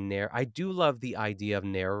by I do love the idea of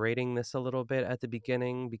narrating this a little bit at the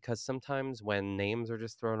beginning, because sometimes when names are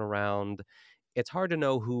just thrown around, it's hard to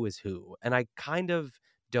know who is who. And I kind of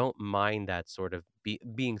don't mind that sort of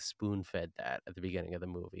being spoon fed that at the beginning of the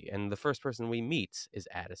movie. And the first person we meet is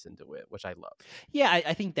Addison DeWitt, which I love. Yeah,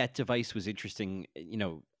 I think that device was interesting,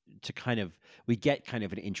 to kind of we get kind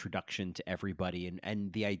of an introduction to everybody,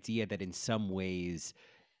 and the idea that in some ways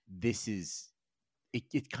this is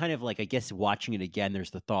it's kind of like, I guess, watching it again,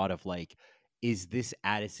 there's the thought of like, is this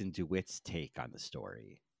Addison DeWitt's take on the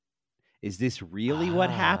story? Is this really what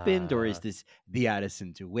happened, or is Ah. this the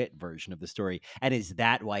Addison DeWitt version of the story? And is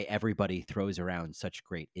that why everybody throws around such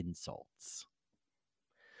great insults?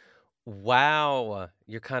 Wow,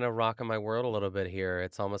 you're kind of rocking my world a little bit here.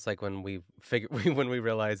 It's almost like when we figure when we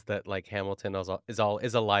realized that like Hamilton is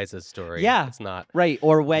Eliza's story. Yeah, It's not. right.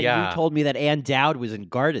 Or when you Yeah, told me that Ann Dowd was in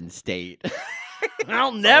Garden State. I'll it's all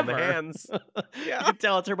in the never. hands. You Yeah, can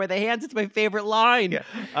tell it's her by the hands. It's my favorite line. yeah.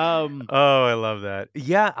 Um, Oh, I love that.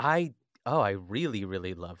 Yeah, I really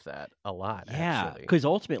really love that a lot yeah, actually. because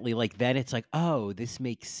ultimately, like, then it's like, oh, this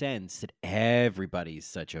makes sense that everybody's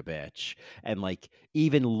such a bitch, and like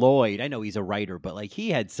even Lloyd, I know he's a writer, but like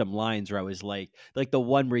he had some lines where I was like the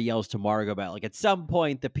one where he yells to Margot about like at some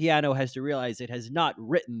point the piano has to realize it has not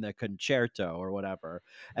written the concerto or whatever,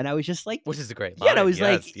 and I was just like, Which is a great I line. was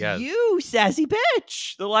like, Yes, yes. you sassy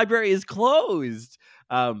bitch, the library is closed.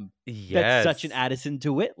 That's such an Yes. Addison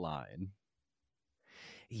DeWitt line.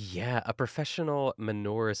 Yeah, a professional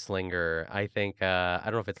manure slinger. I think I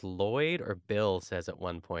don't know if it's Lloyd or Bill says at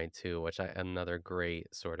one point too, which another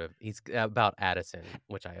great sort of, he's about Addison,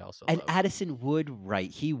 which I also And love. Addison would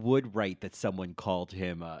write. He would write that someone called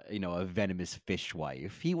him, a venomous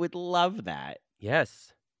fishwife. He would love that.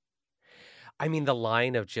 Yes. I mean the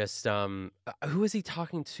line of just who is he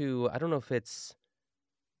talking to? I don't know if it's,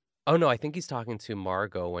 oh no, I think he's talking to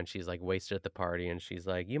Margot when she's like wasted at the party and she's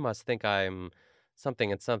like, "You must think I'm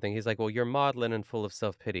something and something." He's like, "Well, you're maudlin and full of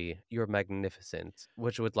self-pity. You're magnificent."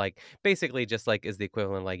 Which would like basically just like is the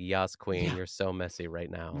equivalent like, "Yas, queen, Yeah, you're so messy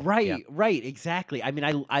right now." Yeah. right, exactly. I mean,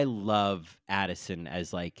 I love Addison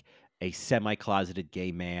as like a semi-closeted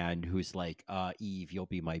gay man who's like, Eve, you'll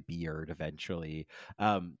be my beard eventually.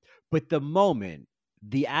 But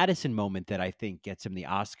the Addison moment that I think gets him the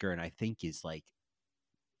Oscar, and I think is like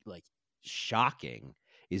shocking,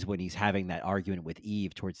 is when he's having that argument with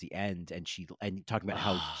Eve towards the end, and talking about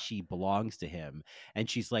how she belongs to him, and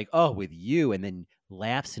she's like, "Oh, with you," and then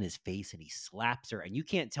laughs in his face and he slaps her, and you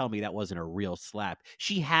can't tell me that wasn't a real slap.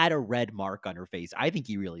 She had a red mark on her face. I think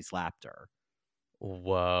he really slapped her.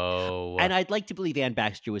 Whoa. And I'd like to believe Ann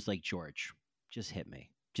Baxter was like, "George, just hit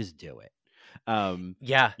me. Just do it." Um,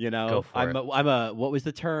 Yeah, go for it. I'm a what was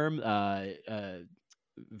the term?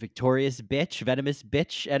 Victorious bitch, venomous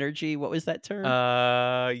bitch energy. What was that term?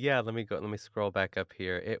 Yeah, let me scroll back up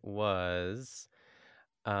here. It was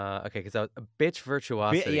okay, because I was bitch Yeah,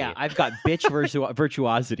 virtuosity. I've got bitch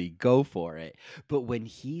virtuosity. Go for it. But when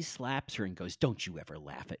he slaps her and goes, "Don't you ever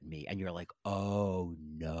laugh at me," and you're like, "Oh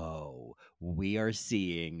no, we are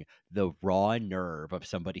seeing the raw nerve of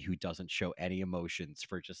somebody who doesn't show any emotions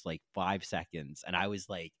for just like 5 seconds," and I was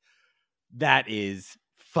like, "That is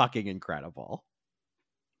fucking incredible."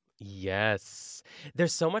 Yes.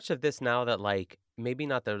 There's so much of this now that like maybe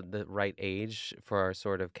not the right age for our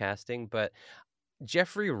sort of casting, but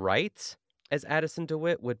Jeffrey Wright as Addison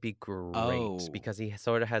DeWitt would be great Oh. because he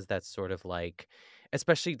sort of has that sort of like,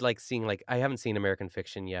 especially like seeing like, I haven't seen American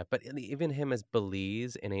Fiction yet, but even him as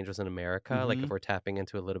Belize in Angels in America, like if Mhm. we're tapping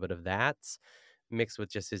into a little bit of that mixed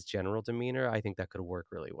with just his general demeanor, I think that could work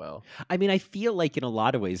really well. I mean, I feel like in a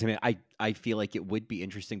lot of ways, I mean, I feel like it would be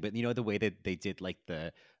interesting, but the way that they did like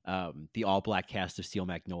the all black cast of Steel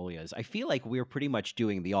Magnolias, I feel like we're pretty much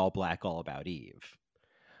doing the all black All About Eve,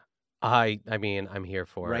 I mean, I'm here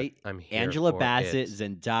for it. right? I'm here Angela for Bassett, it.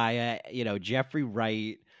 Zendaya, Jeffrey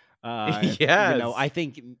Wright, I Yes.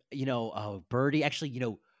 think Birdie,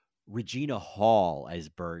 actually, Regina Hall as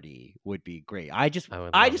Birdie would be great. I would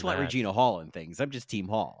I love just want that. Regina Hall in things. I'm just Team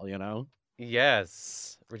Hall.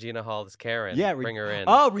 Yes. Regina Hall is Karen. Yeah. Bring her in.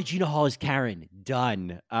 Oh, Regina Hall is Karen.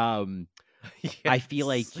 Done. I feel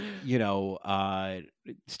like, Yes.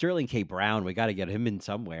 Sterling K. Brown, we got to get him in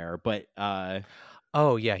somewhere. But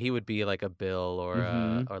Oh yeah, he would be like a Bill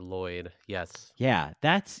Hmm. or Lloyd. Yes, Yeah,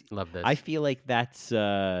 that's. love I this. feel like that's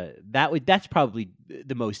probably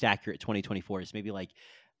the most accurate 2024 is maybe like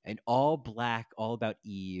an all black, all about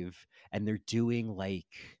Eve, and they're doing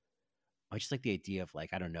like I just like the idea of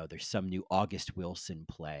like I don't know. There's some new August Wilson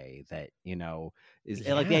play that is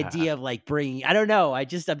and, like the Yeah, idea of like bringing. I don't know. I'm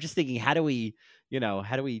just thinking how do we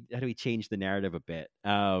how do we change the narrative a bit?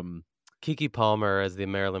 Kiki Palmer as the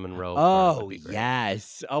Marilyn Monroe part would Oh be great.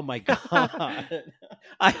 yes. Oh my god.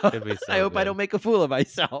 I hope, It'd be I so hope I don't good. make a fool of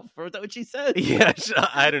myself. Or is that what she said? Yeah,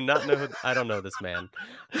 I do not know. I don't know this man.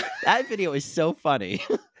 That video is so funny.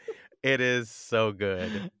 It is so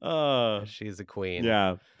good. Uh She's a queen.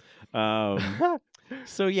 yeah. Um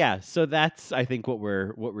so yeah, so that's I think what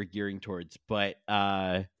we're gearing towards. But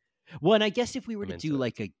well, and I guess if we were I'm to into do it.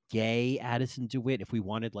 like a gay Addison DeWitt, if we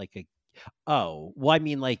wanted like a oh, well, I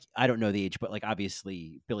mean like I don't know the age, but like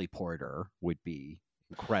obviously Billy Porter would be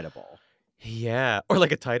incredible. Yeah, or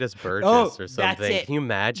like a Titus Burgess Oh, or that's something. it. Can you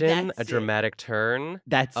imagine a That's it. dramatic turn?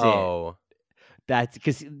 That's it. Oh, That's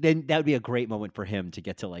because then that would be a great moment for him to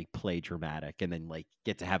get to like play dramatic and then like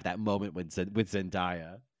get to have that moment with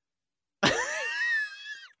Zendaya.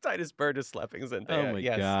 Titus Burgess slapping Oh Zendaya. my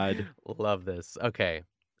Yes, god, love this. Okay,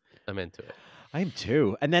 I'm into it. I am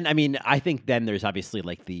too. And then I mean, I think then there's obviously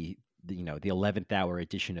like the 11th hour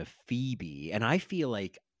edition of Phoebe, and I feel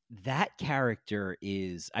like that character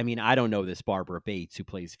is. I mean, I don't know this Barbara Bates who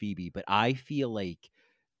plays Phoebe, but I feel like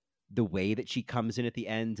the way that she comes in at the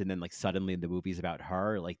end and then like suddenly the movie's about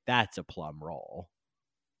her, like that's a plum roll.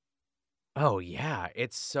 Oh yeah,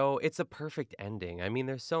 it's a perfect ending. I mean,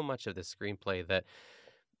 there's so much of the screenplay that,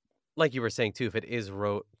 like you were saying too, if it is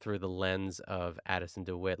wrote through the lens of Addison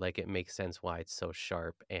DeWitt, like it makes sense why it's so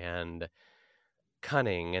sharp and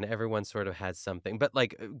cunning, and everyone sort of has something. But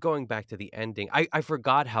like going back to the ending, I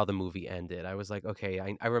forgot how the movie ended. I was like, okay,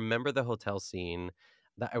 I remember the hotel scene.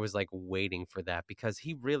 That I was like waiting for that because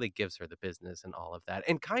he really gives her the business and all of that,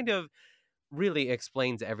 and kind of really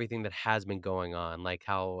explains everything that has been going on, like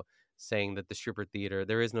how saying that the Schubert Theater,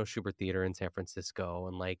 there is no Schubert Theater in San Francisco,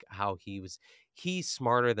 and like how he's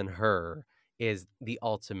smarter than her is the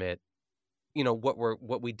ultimate.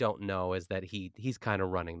 What we don't know is that he's kind of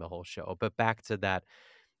running the whole show. But back to that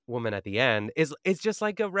woman at the end is it's just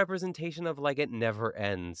like a representation of like it never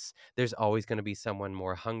ends. There's always going to be someone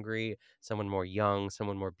more hungry, someone more young,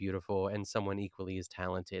 someone more beautiful, and someone equally as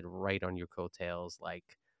talented right on your coattails,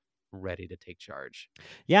 like ready to take charge.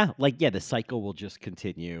 Yeah, like yeah, the cycle will just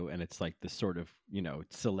continue, and it's like this sort of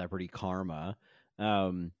celebrity karma.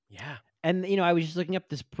 Um, Yeah. and I was just looking up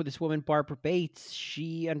this woman Barbara Bates.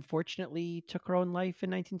 She unfortunately took her own life in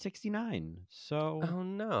 1969. So Oh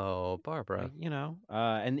no, Barbara.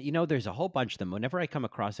 and there's a whole bunch of them. Whenever I come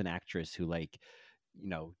across an actress who like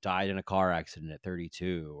died in a car accident at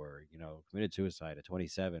 32 or committed suicide at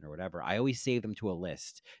 27 or whatever, I always save them to a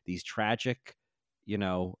list. These tragic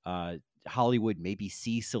Hollywood maybe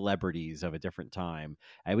C celebrities of a different time.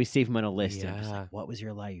 I always save them on a list, and I'm just Yeah. like, what was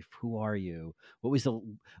your life? Who are you? What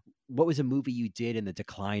was a movie you did in the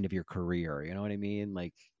decline of your career? You know what I mean?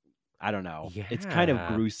 Like, I don't know. It's kind of Yeah.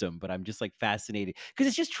 gruesome, but I'm just like fascinated because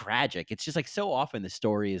it's just tragic. It's just like so often the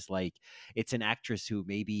story is like it's an actress who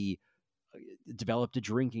maybe developed a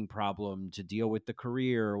drinking problem to deal with the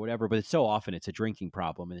career or whatever, but it's so often it's a drinking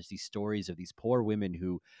problem, and there's these stories of these poor women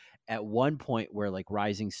who at one point were like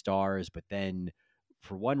rising stars, but then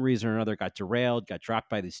for one reason or another got derailed, got dropped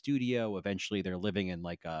by the studio. Eventually they're living in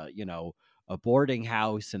like a boarding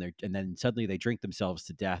house, and then suddenly they drink themselves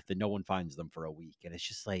to death and no one finds them for a week, and it's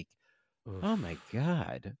just like, oh my Oof.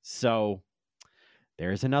 god. So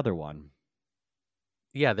there's another one.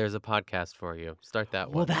 Yeah, there's a podcast for you. Start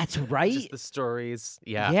that Well, one. that's right. Just the stories.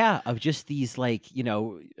 Yeah. Yeah, of just these like,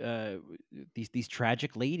 these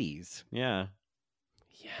tragic ladies. Yeah.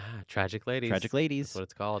 Yeah. Tragic ladies. Tragic That's ladies. what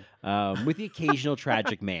it's called. With the occasional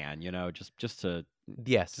tragic man, just to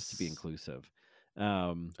be Yes. inclusive.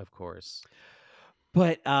 Um, Of course.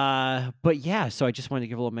 but yeah, so I just wanted to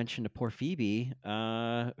give a little mention to poor Phoebe,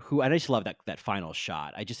 who, and I just love that final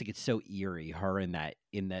shot. I just think it's so eerie, her in that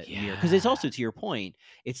mirror, because it's also, Yeah. to your point,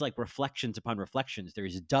 it's like reflections upon reflections.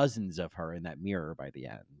 There's dozens of her in that mirror by the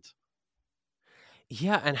end.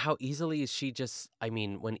 Yeah, and how easily is she I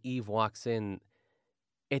mean, when Eve walks in,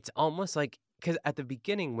 it's almost like because at the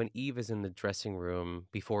beginning when Eve is in the dressing room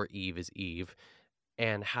before Eve is Eve,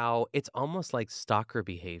 and how it's almost like stalker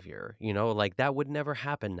behavior, like that would never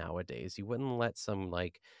happen nowadays. You wouldn't let some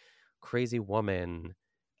like crazy woman,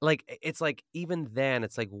 like it's like even then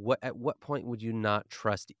it's like at what point would you not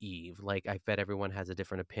trust Eve? Like I bet everyone has a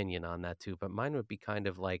different opinion on that too, but mine would be kind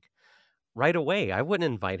of like right away. I wouldn't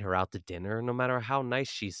invite her out to dinner no matter how nice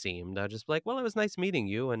she seemed. I'd just be like, well, it was nice meeting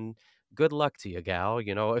you and good luck to you, gal.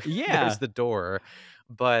 Yeah. There's the door.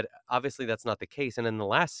 But obviously that's not the case. And in the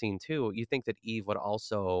last scene too, you think that Eve would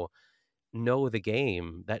also know the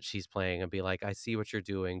game that she's playing and be like, I see what you're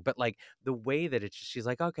doing. But like the way that she's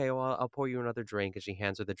like, okay, well, I'll pour you another drink. And she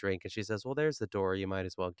hands her the drink and she says, well, there's the door. You might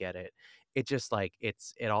as well get it. It just like, it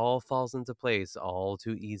all falls into place all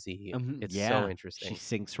too easy. It's so Yeah, she interesting.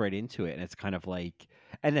 sinks right into it, and it's kind of like,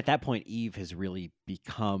 and at that point, Eve has really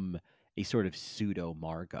become a sort of pseudo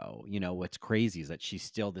Margot. What's crazy is that she's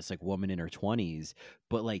still this like woman in her 20s,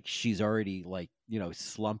 but like she's already like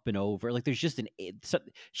slumping over. Like there's just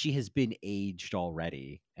she has been aged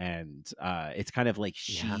already, and it's kind of like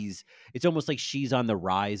Yeah. it's almost like she's on the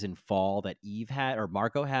rise and fall that Eve had or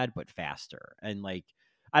Margot had, but faster. And like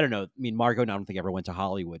I don't know. I mean, Margot, I don't think ever went to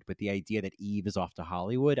Hollywood, but the idea that Eve is off to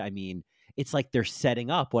Hollywood, I mean, it's like they're setting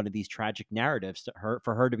up one of these tragic narratives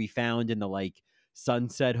for her to be found in the like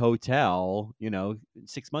Sunset Hotel,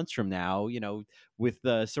 6 months from now, with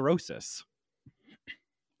cirrhosis.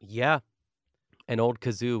 Yeah. An old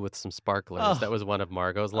kazoo with some sparklers. Oh. That was one of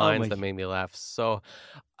Margot's Oh lines my that made me laugh. So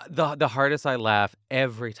the hardest I laugh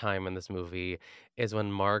every time in this movie is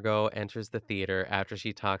when Margot enters the theater after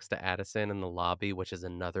she talks to Addison in the lobby, which is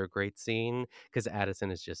another great scene because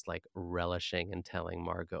Addison is just like relishing and telling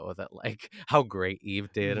Margot that like how great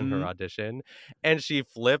Eve did in her audition. And she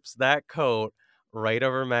flips that coat right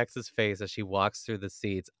over Max's face as she walks through the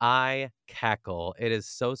seats. I cackle. It is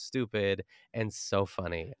so stupid and so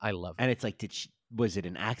funny. I love it. And it's like, was it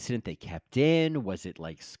an accident they kept in? Was it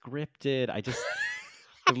like scripted? I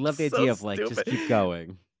love the So idea of like, just stupid. keep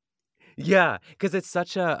going. Yeah, because it's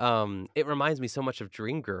such a it reminds me so much of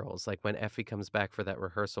Dreamgirls, like when Effie comes back for that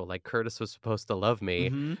rehearsal, like Curtis was supposed to love me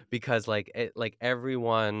Mhm. because like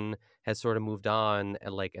everyone has sort of moved on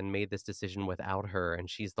and made this decision without her, and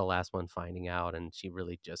she's the last one finding out, and she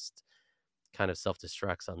really just kind of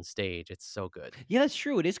self-destructs on stage. It's so good. Yeah, that's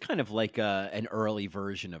true. It is kind of like an early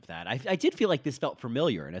version of that. I did feel like this felt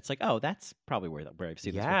familiar, and it's like, oh, that's probably where I've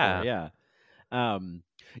seen this Yeah. before. Yeah.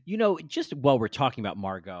 Just while we're talking about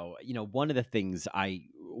Margot, one of the things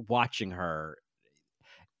watching her,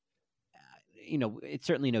 it's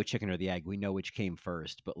certainly no chicken or the egg. We know which came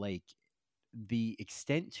first, but like the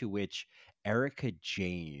extent to which Erica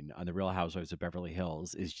Jane on The Real Housewives of Beverly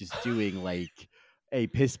Hills is just doing like a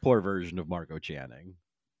piss poor version of Margot Channing.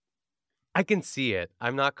 I can see it. I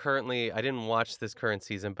didn't watch this current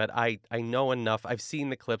season, but I know enough. I've seen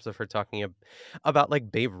the clips of her talking about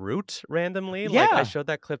like Babe Ruth randomly. Like I Yeah. showed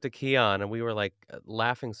that clip to Keon and we were like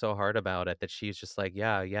laughing so hard about it that she's just like,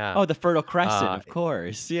 yeah. Oh, the Fertile Crescent, Uh, of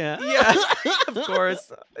course. Yeah. Yeah, of course.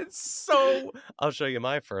 It's so I'll show you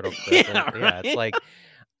my fertile crescent. Yeah, Yeah, it's right? like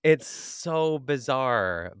it's so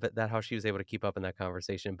bizarre, but that how she was able to keep up in that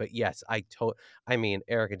conversation. But yes, I mean,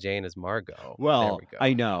 Erica Jane is Margot. There Well, we go.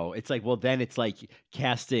 I know. It's like, well, then it's like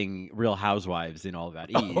casting Real Housewives in All About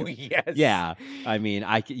Eve. Oh yes. Yeah. I mean,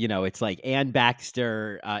 it's like Ann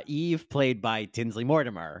Baxter, Eve played by Tinsley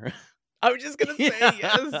Mortimer. I was just gonna say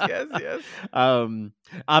Yeah. yes.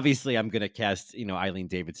 Obviously I'm gonna cast, Eileen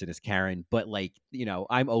Davidson as Karen, but like,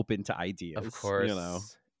 I'm open to ideas. Of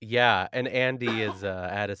course. Yeah, and Andy is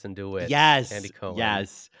Addison DeWitt. Yes. Andy Cohen.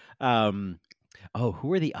 Yes.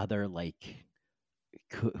 Who are the other like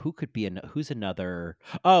who could be who's another?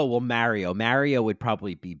 Oh, well, Mario. Mario would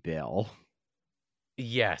probably be Bill.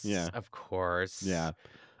 Yes, Yeah. of course. Yeah.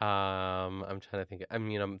 I'm trying to think. I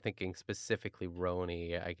mean, I'm thinking specifically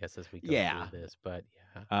Roni, I guess, as we go Yeah. through this, but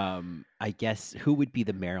yeah. I guess who would be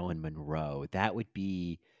the Marilyn Monroe? That would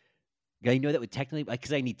be. I know that would technically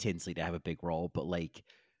because I need Tinsley to have a big role, but like,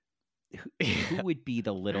 who would be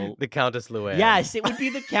the little The Countess Luann. Yes, it would be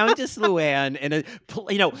the Countess Luann, and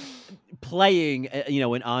playing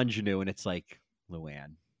an ingenue, and it's like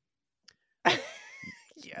Luann.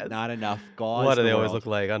 Yes. Not enough gauze. What do in they the always world. look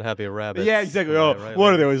like? Unhappy rabbits. Yeah, exactly. Am I Oh, right,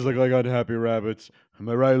 what do they ladies? always look like? Unhappy rabbits. Am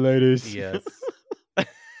I right, ladies? Yes.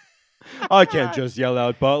 I can't just yell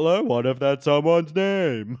out Butler. What if that's someone's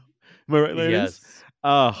name? Am I right, ladies? Yes.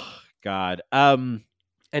 Oh God.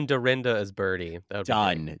 And Dorinda as Birdie. That would be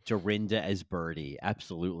Done. great. Dorinda as Birdie.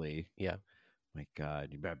 Absolutely. Yeah. My God,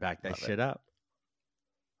 you better back that Love it. shit up.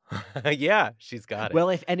 Yeah, she's got it. Well,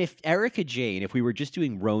 if Erica Jane, if we were just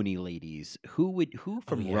doing Roni ladies, who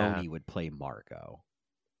from yeah. Roni would play Margot?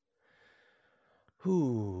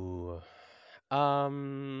 Who?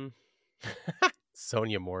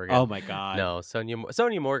 Sonia Morgan. Oh my God. No,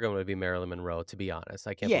 Sonia Morgan would be Marilyn Monroe. To be honest,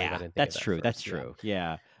 I can't believe I didn't think that's of that true. first. That's Yeah. true.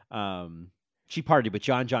 Yeah. She partied with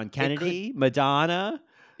John Kennedy, Madonna.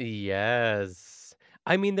 Yes.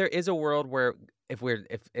 I mean, there is a world where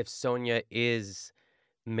if Sonia is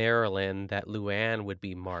Marilyn, that Luann would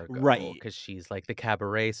be Margot Right. because she's like the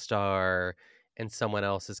cabaret star, and someone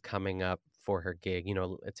else is coming up for her gig.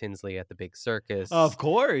 Tinsley at the big circus. Of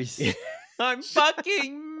course. I'm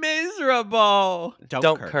fucking miserable.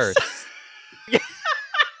 Don't curse.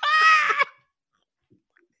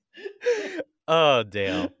 Oh,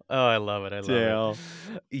 Dale. Oh, I love it. I love Dale.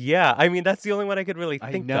 it. Yeah, I mean that's the only one I could really I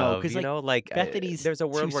think know, of. 'cause, like, Bethany's there's a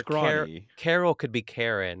world too where scrawny. Carol could be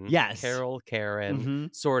Karen. Yes. Karen,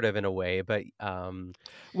 Mhm. sort of in a way, but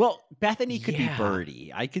Well, Bethany could be Yeah.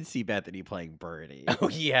 Birdie. I could see Bethany playing Birdie. oh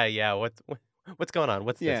yeah. What's going on?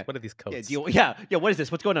 What's Yeah. this? What are these Yeah, coats? yeah. What is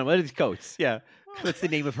this? What's going on? What are these coats? Yeah. What's the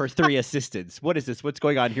name of her 3 assistants? What is this? What's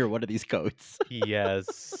going on here? What are these coats?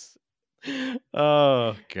 Yes,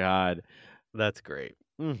 Oh God. that's great.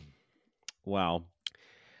 Mm. Wow.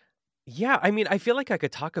 Yeah, I mean, I feel like I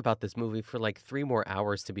could talk about this movie for like 3 more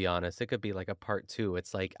hours, to be honest. It could be like a part 2.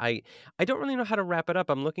 It's like I don't really know how to wrap it up.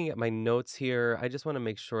 I'm looking at my notes here. I just want to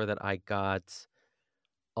make sure that I got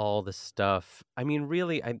all the stuff. I mean,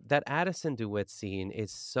 really, that Addison DeWitt scene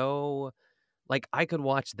is so like I could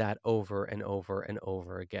watch that over and over and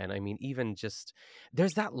over again. I mean, even just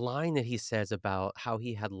there's that line that he says about how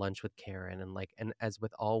he had lunch with Karen and as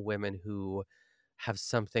with all women who have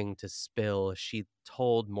something to spill, she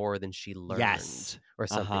told more than she learned. Yes. Or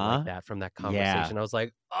something Uh-huh. like that from that Yeah. conversation. I was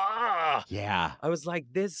like, Yeah. I was like,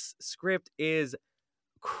 this script is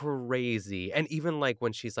crazy. And even like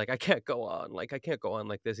when she's like, I can't go on like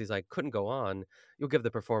this, he's like, couldn't go on, you'll give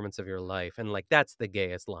the performance of your life. And like that's the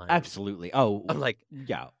gayest line. Absolutely. Oh, I'm like,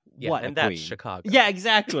 yeah. yeah, What and a that's queen. Chicago. Yeah,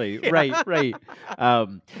 exactly. Yeah. Right.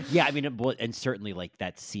 Yeah, I mean, and certainly like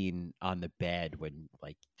that scene on the bed when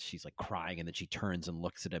like she's like crying and then she turns and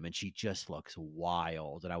looks at him and she just looks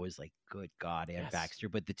wild. And I was like, good God, Anne Yes. Baxter.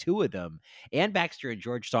 But the two of them, Anne Baxter and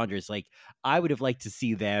George Saunders, like I would have liked to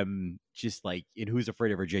see them just like in Who's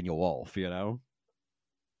Afraid of Virginia Woolf, you know?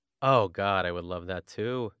 Oh God, I would love that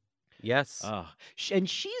too. Yes. And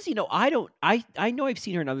she's, I know I've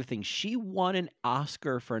seen her in other things. She won an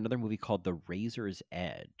Oscar for another movie called The Razor's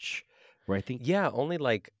Edge, where I think Yeah, only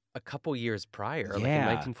like a couple years prior, like in Yeah.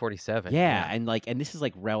 1947. Yeah, and this is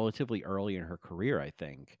like relatively early in her career, I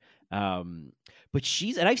think. But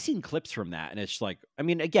and I've seen clips from that, and it's like, I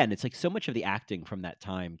mean, again, it's like so much of the acting from that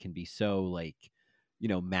time can be so like,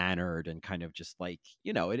 mannered and kind of just like,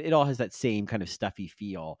 it all has that same kind of stuffy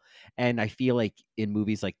feel. And I feel like in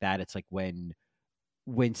movies like that, it's like when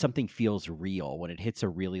something feels real, when it hits a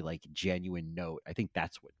really like genuine note, I think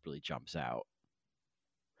that's what really jumps out.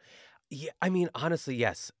 Yeah, I mean, honestly,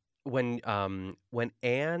 yes. When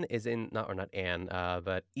Anne is in not Anne,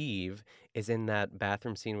 but Eve is in that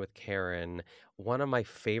bathroom scene with Karen, one of my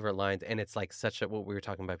favorite lines, and it's like such a what we were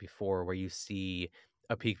talking about before, where you see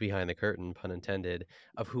a peek behind the curtain, pun intended,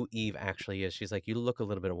 of who Eve actually is. She's like, you look a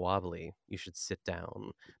little bit wobbly. You should sit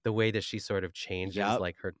down. The way that she sort of changes, Yep.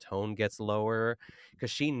 like her tone gets lower,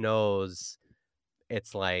 because she knows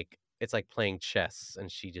it's like playing chess,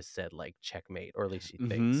 and she just said like checkmate, or at least she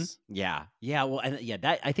thinks. Yeah. Well, and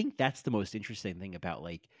that I think that's the most interesting thing about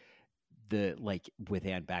like with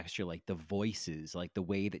Anne Baxter, like the voices, like the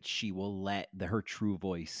way that she will let her true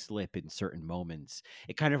voice slip in certain moments.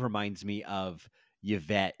 It kind of reminds me of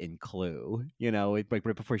Yvette in Clue, like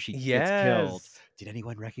right before she gets killed. Yes. Did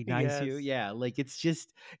anyone recognize you? Yes. Yeah, like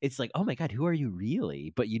it's like, oh my God, who are you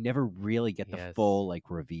really? But you never really get the Yes. full like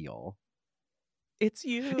reveal. It's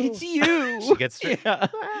you. It's you. She gets straight. Yeah.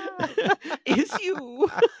 It's you.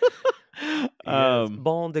 Yes.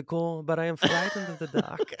 Bon de con, but I am frightened of the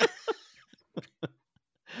dark.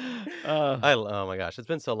 Oh my gosh, it's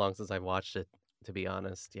been so long since I've watched it. To be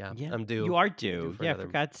honest, yeah, I'm due. You are due. for Yeah, another-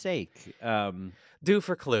 for God's sake. Due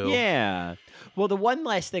for Clue. Yeah. Well, the one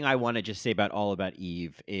last thing I want to just say about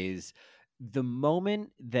Eve is the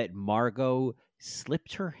moment that Margot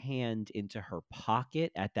slipped her hand into her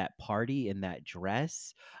pocket at that party in that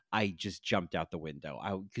dress, I just jumped out the window.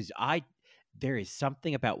 There is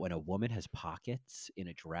something about when a woman has pockets in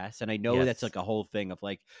a dress, and I know that's Yes. like a whole thing of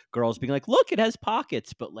like girls being like, look, it has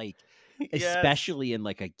pockets, but like Yes. especially in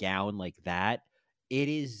like a gown like that, it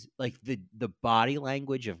is like the body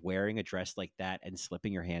language of wearing a dress like that and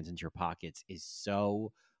slipping your hands into your pockets is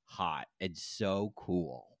so hot and so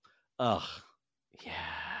cool. Ugh. Yeah.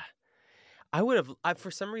 I would have, for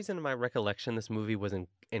some reason in my recollection, this movie was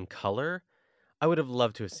in color. I would have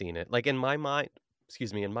loved to have seen it. Like in my mind,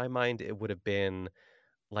 it would have been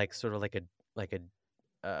like sort of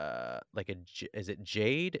is it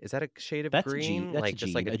jade? Is that a shade of That's green? That's like a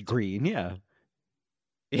just jean. like A green, yeah.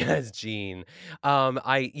 Yeah, it's jean.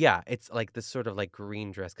 It's like this sort of like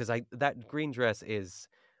green dress, because that green dress is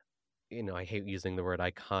I hate using the word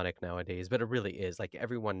iconic nowadays, but it really is. Like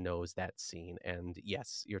everyone knows that scene. And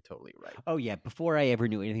yes, you're totally right. Oh yeah, before I ever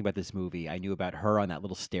knew anything about this movie, I knew about her on that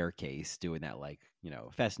little staircase doing that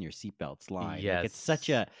fasten your seatbelts line. Like it's such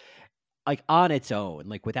Yes. like on its own,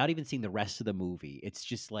 like without even seeing the rest of the movie, it's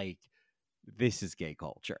just like this is gay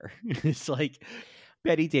culture. It's like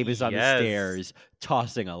Betty Davis on the Yes. stairs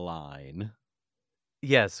tossing a line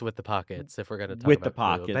Yes, with the pockets, if we're going to talk with the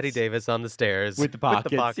about Clue. Betty pockets. Davis on the stairs With the with the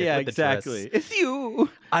pockets. pocket, Yeah, with the dress. exactly. It's you.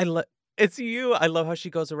 It's you. I love how she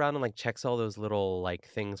goes around and like checks all those little like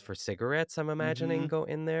things for cigarettes, I'm imagining go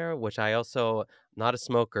in there, which I also not a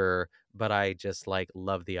smoker, but I just like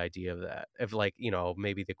love the idea of that. If like,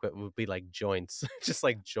 maybe the equipment would be like joints, just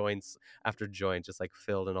like joints after joint, just like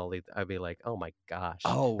filled and all the I'd be like, oh my gosh.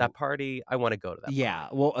 Oh, That party, I want to go to that yeah.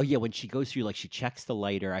 party. Well, yeah, when she goes through, like, she checks the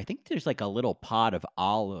lighter. I think there's like a little pot of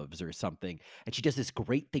olives or something. And she does this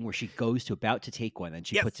great thing where she goes to about to take one and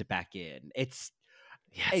she Yes. puts it back in.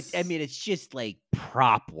 Yes. I mean, it's just like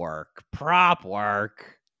prop work. Prop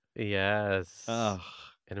work. Yes. Ugh.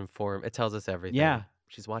 It tells us everything. Yeah.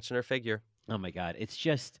 She's watching her figure. Oh my God. It's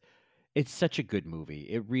such a good movie.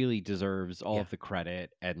 It really deserves all Yeah. of the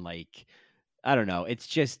credit. And like, I don't know. It's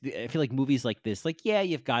just, I feel like movies like this, like, yeah,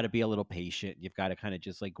 you've got to be a little patient. You've got to kind of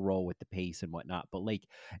just like roll with the pace and whatnot. But like,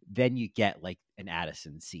 then you get like an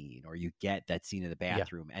Addison scene or you get that scene in the Yeah.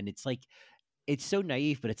 bathroom. And it's like, it's so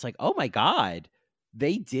naive, but it's like, oh my God,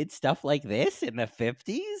 they did stuff like this in the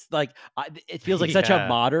 50s. Like, it feels like such a Yeah.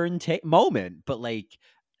 modern moment. But like,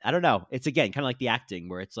 I don't know. It's again kind of like the acting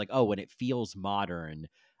where it's like, oh, when it feels modern,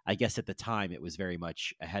 I guess at the time it was very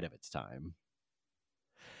much ahead of its time.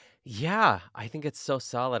 Yeah, I think it's so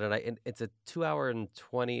solid, and it's a 2 hour and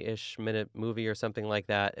 20-ish minute movie or something like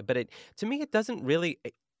that. But to me, it doesn't really.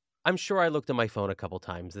 I'm sure I looked at my phone a couple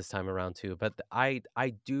times this time around too, but I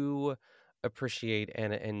do appreciate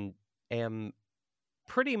and am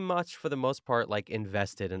pretty much for the most part like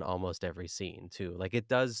invested in almost every scene too. Like it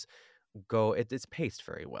does it's paced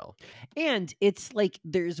very well. And it's like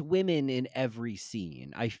there's women in every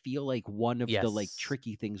scene. I feel like one of the like Yes.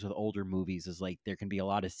 tricky things with older movies is like there can be a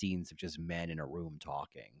lot of scenes of just men in a room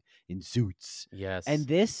talking in suits. Yes. And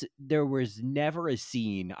there was never a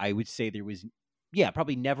scene, I would say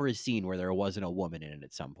probably never a scene where there wasn't a woman in it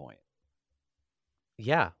at some point.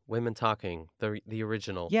 Yeah, women talking, the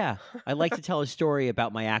original. Yeah. I like to tell a story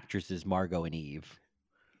about my actresses, Margot and Eve.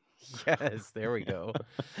 Yes, there we go.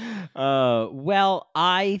 Well,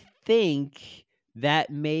 I think that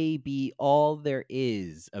may be all there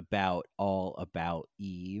is about All About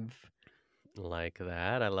Eve. Like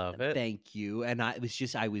that. I love it. Thank you. And I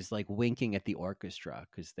was like winking at the orchestra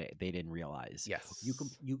because they didn't realize. Yes. You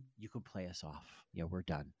can play us off. Yeah, we're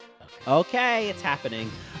done. Okay, it's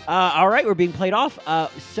happening. All right, we're being played off.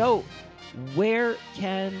 So where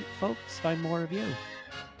can folks find more of you?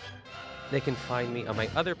 They can find me on my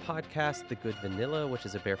other podcast, The Good Vanilla, which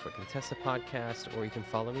is a Barefoot Contessa podcast, or you can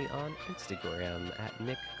follow me on Instagram at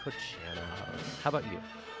Nick Kochanov. How about you?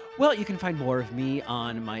 Well, you can find more of me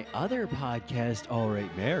on my other podcast, All Right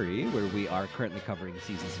Mary, where we are currently covering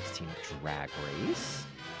season 16 of Drag Race.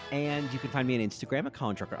 And you can find me on Instagram at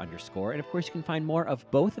ColinDrucker_. And of course, you can find more of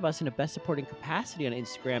both of us in a best supporting capacity on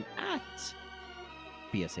Instagram at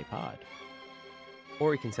BSA Pod.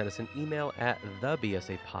 Or you can send us an email at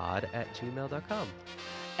thebsapod@gmail.com.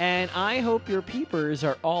 And I hope your peepers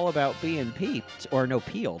are all about being peeped, or no,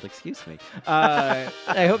 peeled, excuse me. I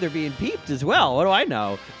hope they're being peeped as well. What do I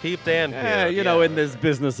know? Peeped and peeled, in this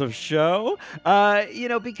business of show.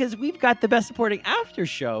 Because we've got the best supporting after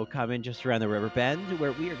show coming just around the river bend,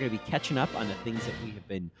 where we are going to be catching up on the things that we have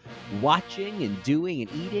been watching and doing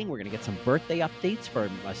and eating. We're going to get some birthday updates from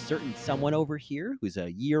a certain someone over here who's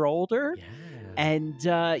a year older. Yeah. And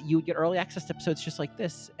you would get early access to episodes just like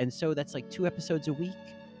this. And so that's like 2 episodes a week,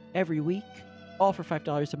 every week, all for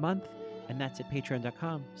 $5 a month. And that's at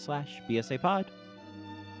patreon.com/BSApod.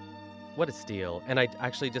 What a steal. And I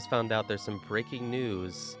actually just found out there's some breaking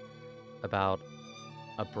news about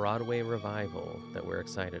a Broadway revival that we're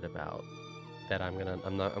excited about. That I'm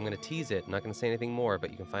gonna tease it. I'm not gonna say anything more, but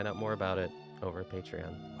you can find out more about it over at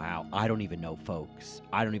Patreon. Wow, I don't even know, folks.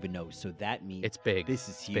 I don't even know. So that means It's big. this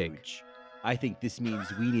is It's huge. big. I think this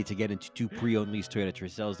means we need to get into 2 pre-owned lease Toyota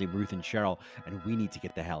Tercels named Ruth and Cheryl, and we need to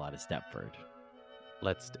get the hell out of Stepford.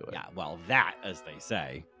 Let's do it. Yeah, well, that, as they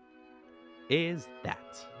say, Is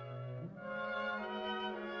that.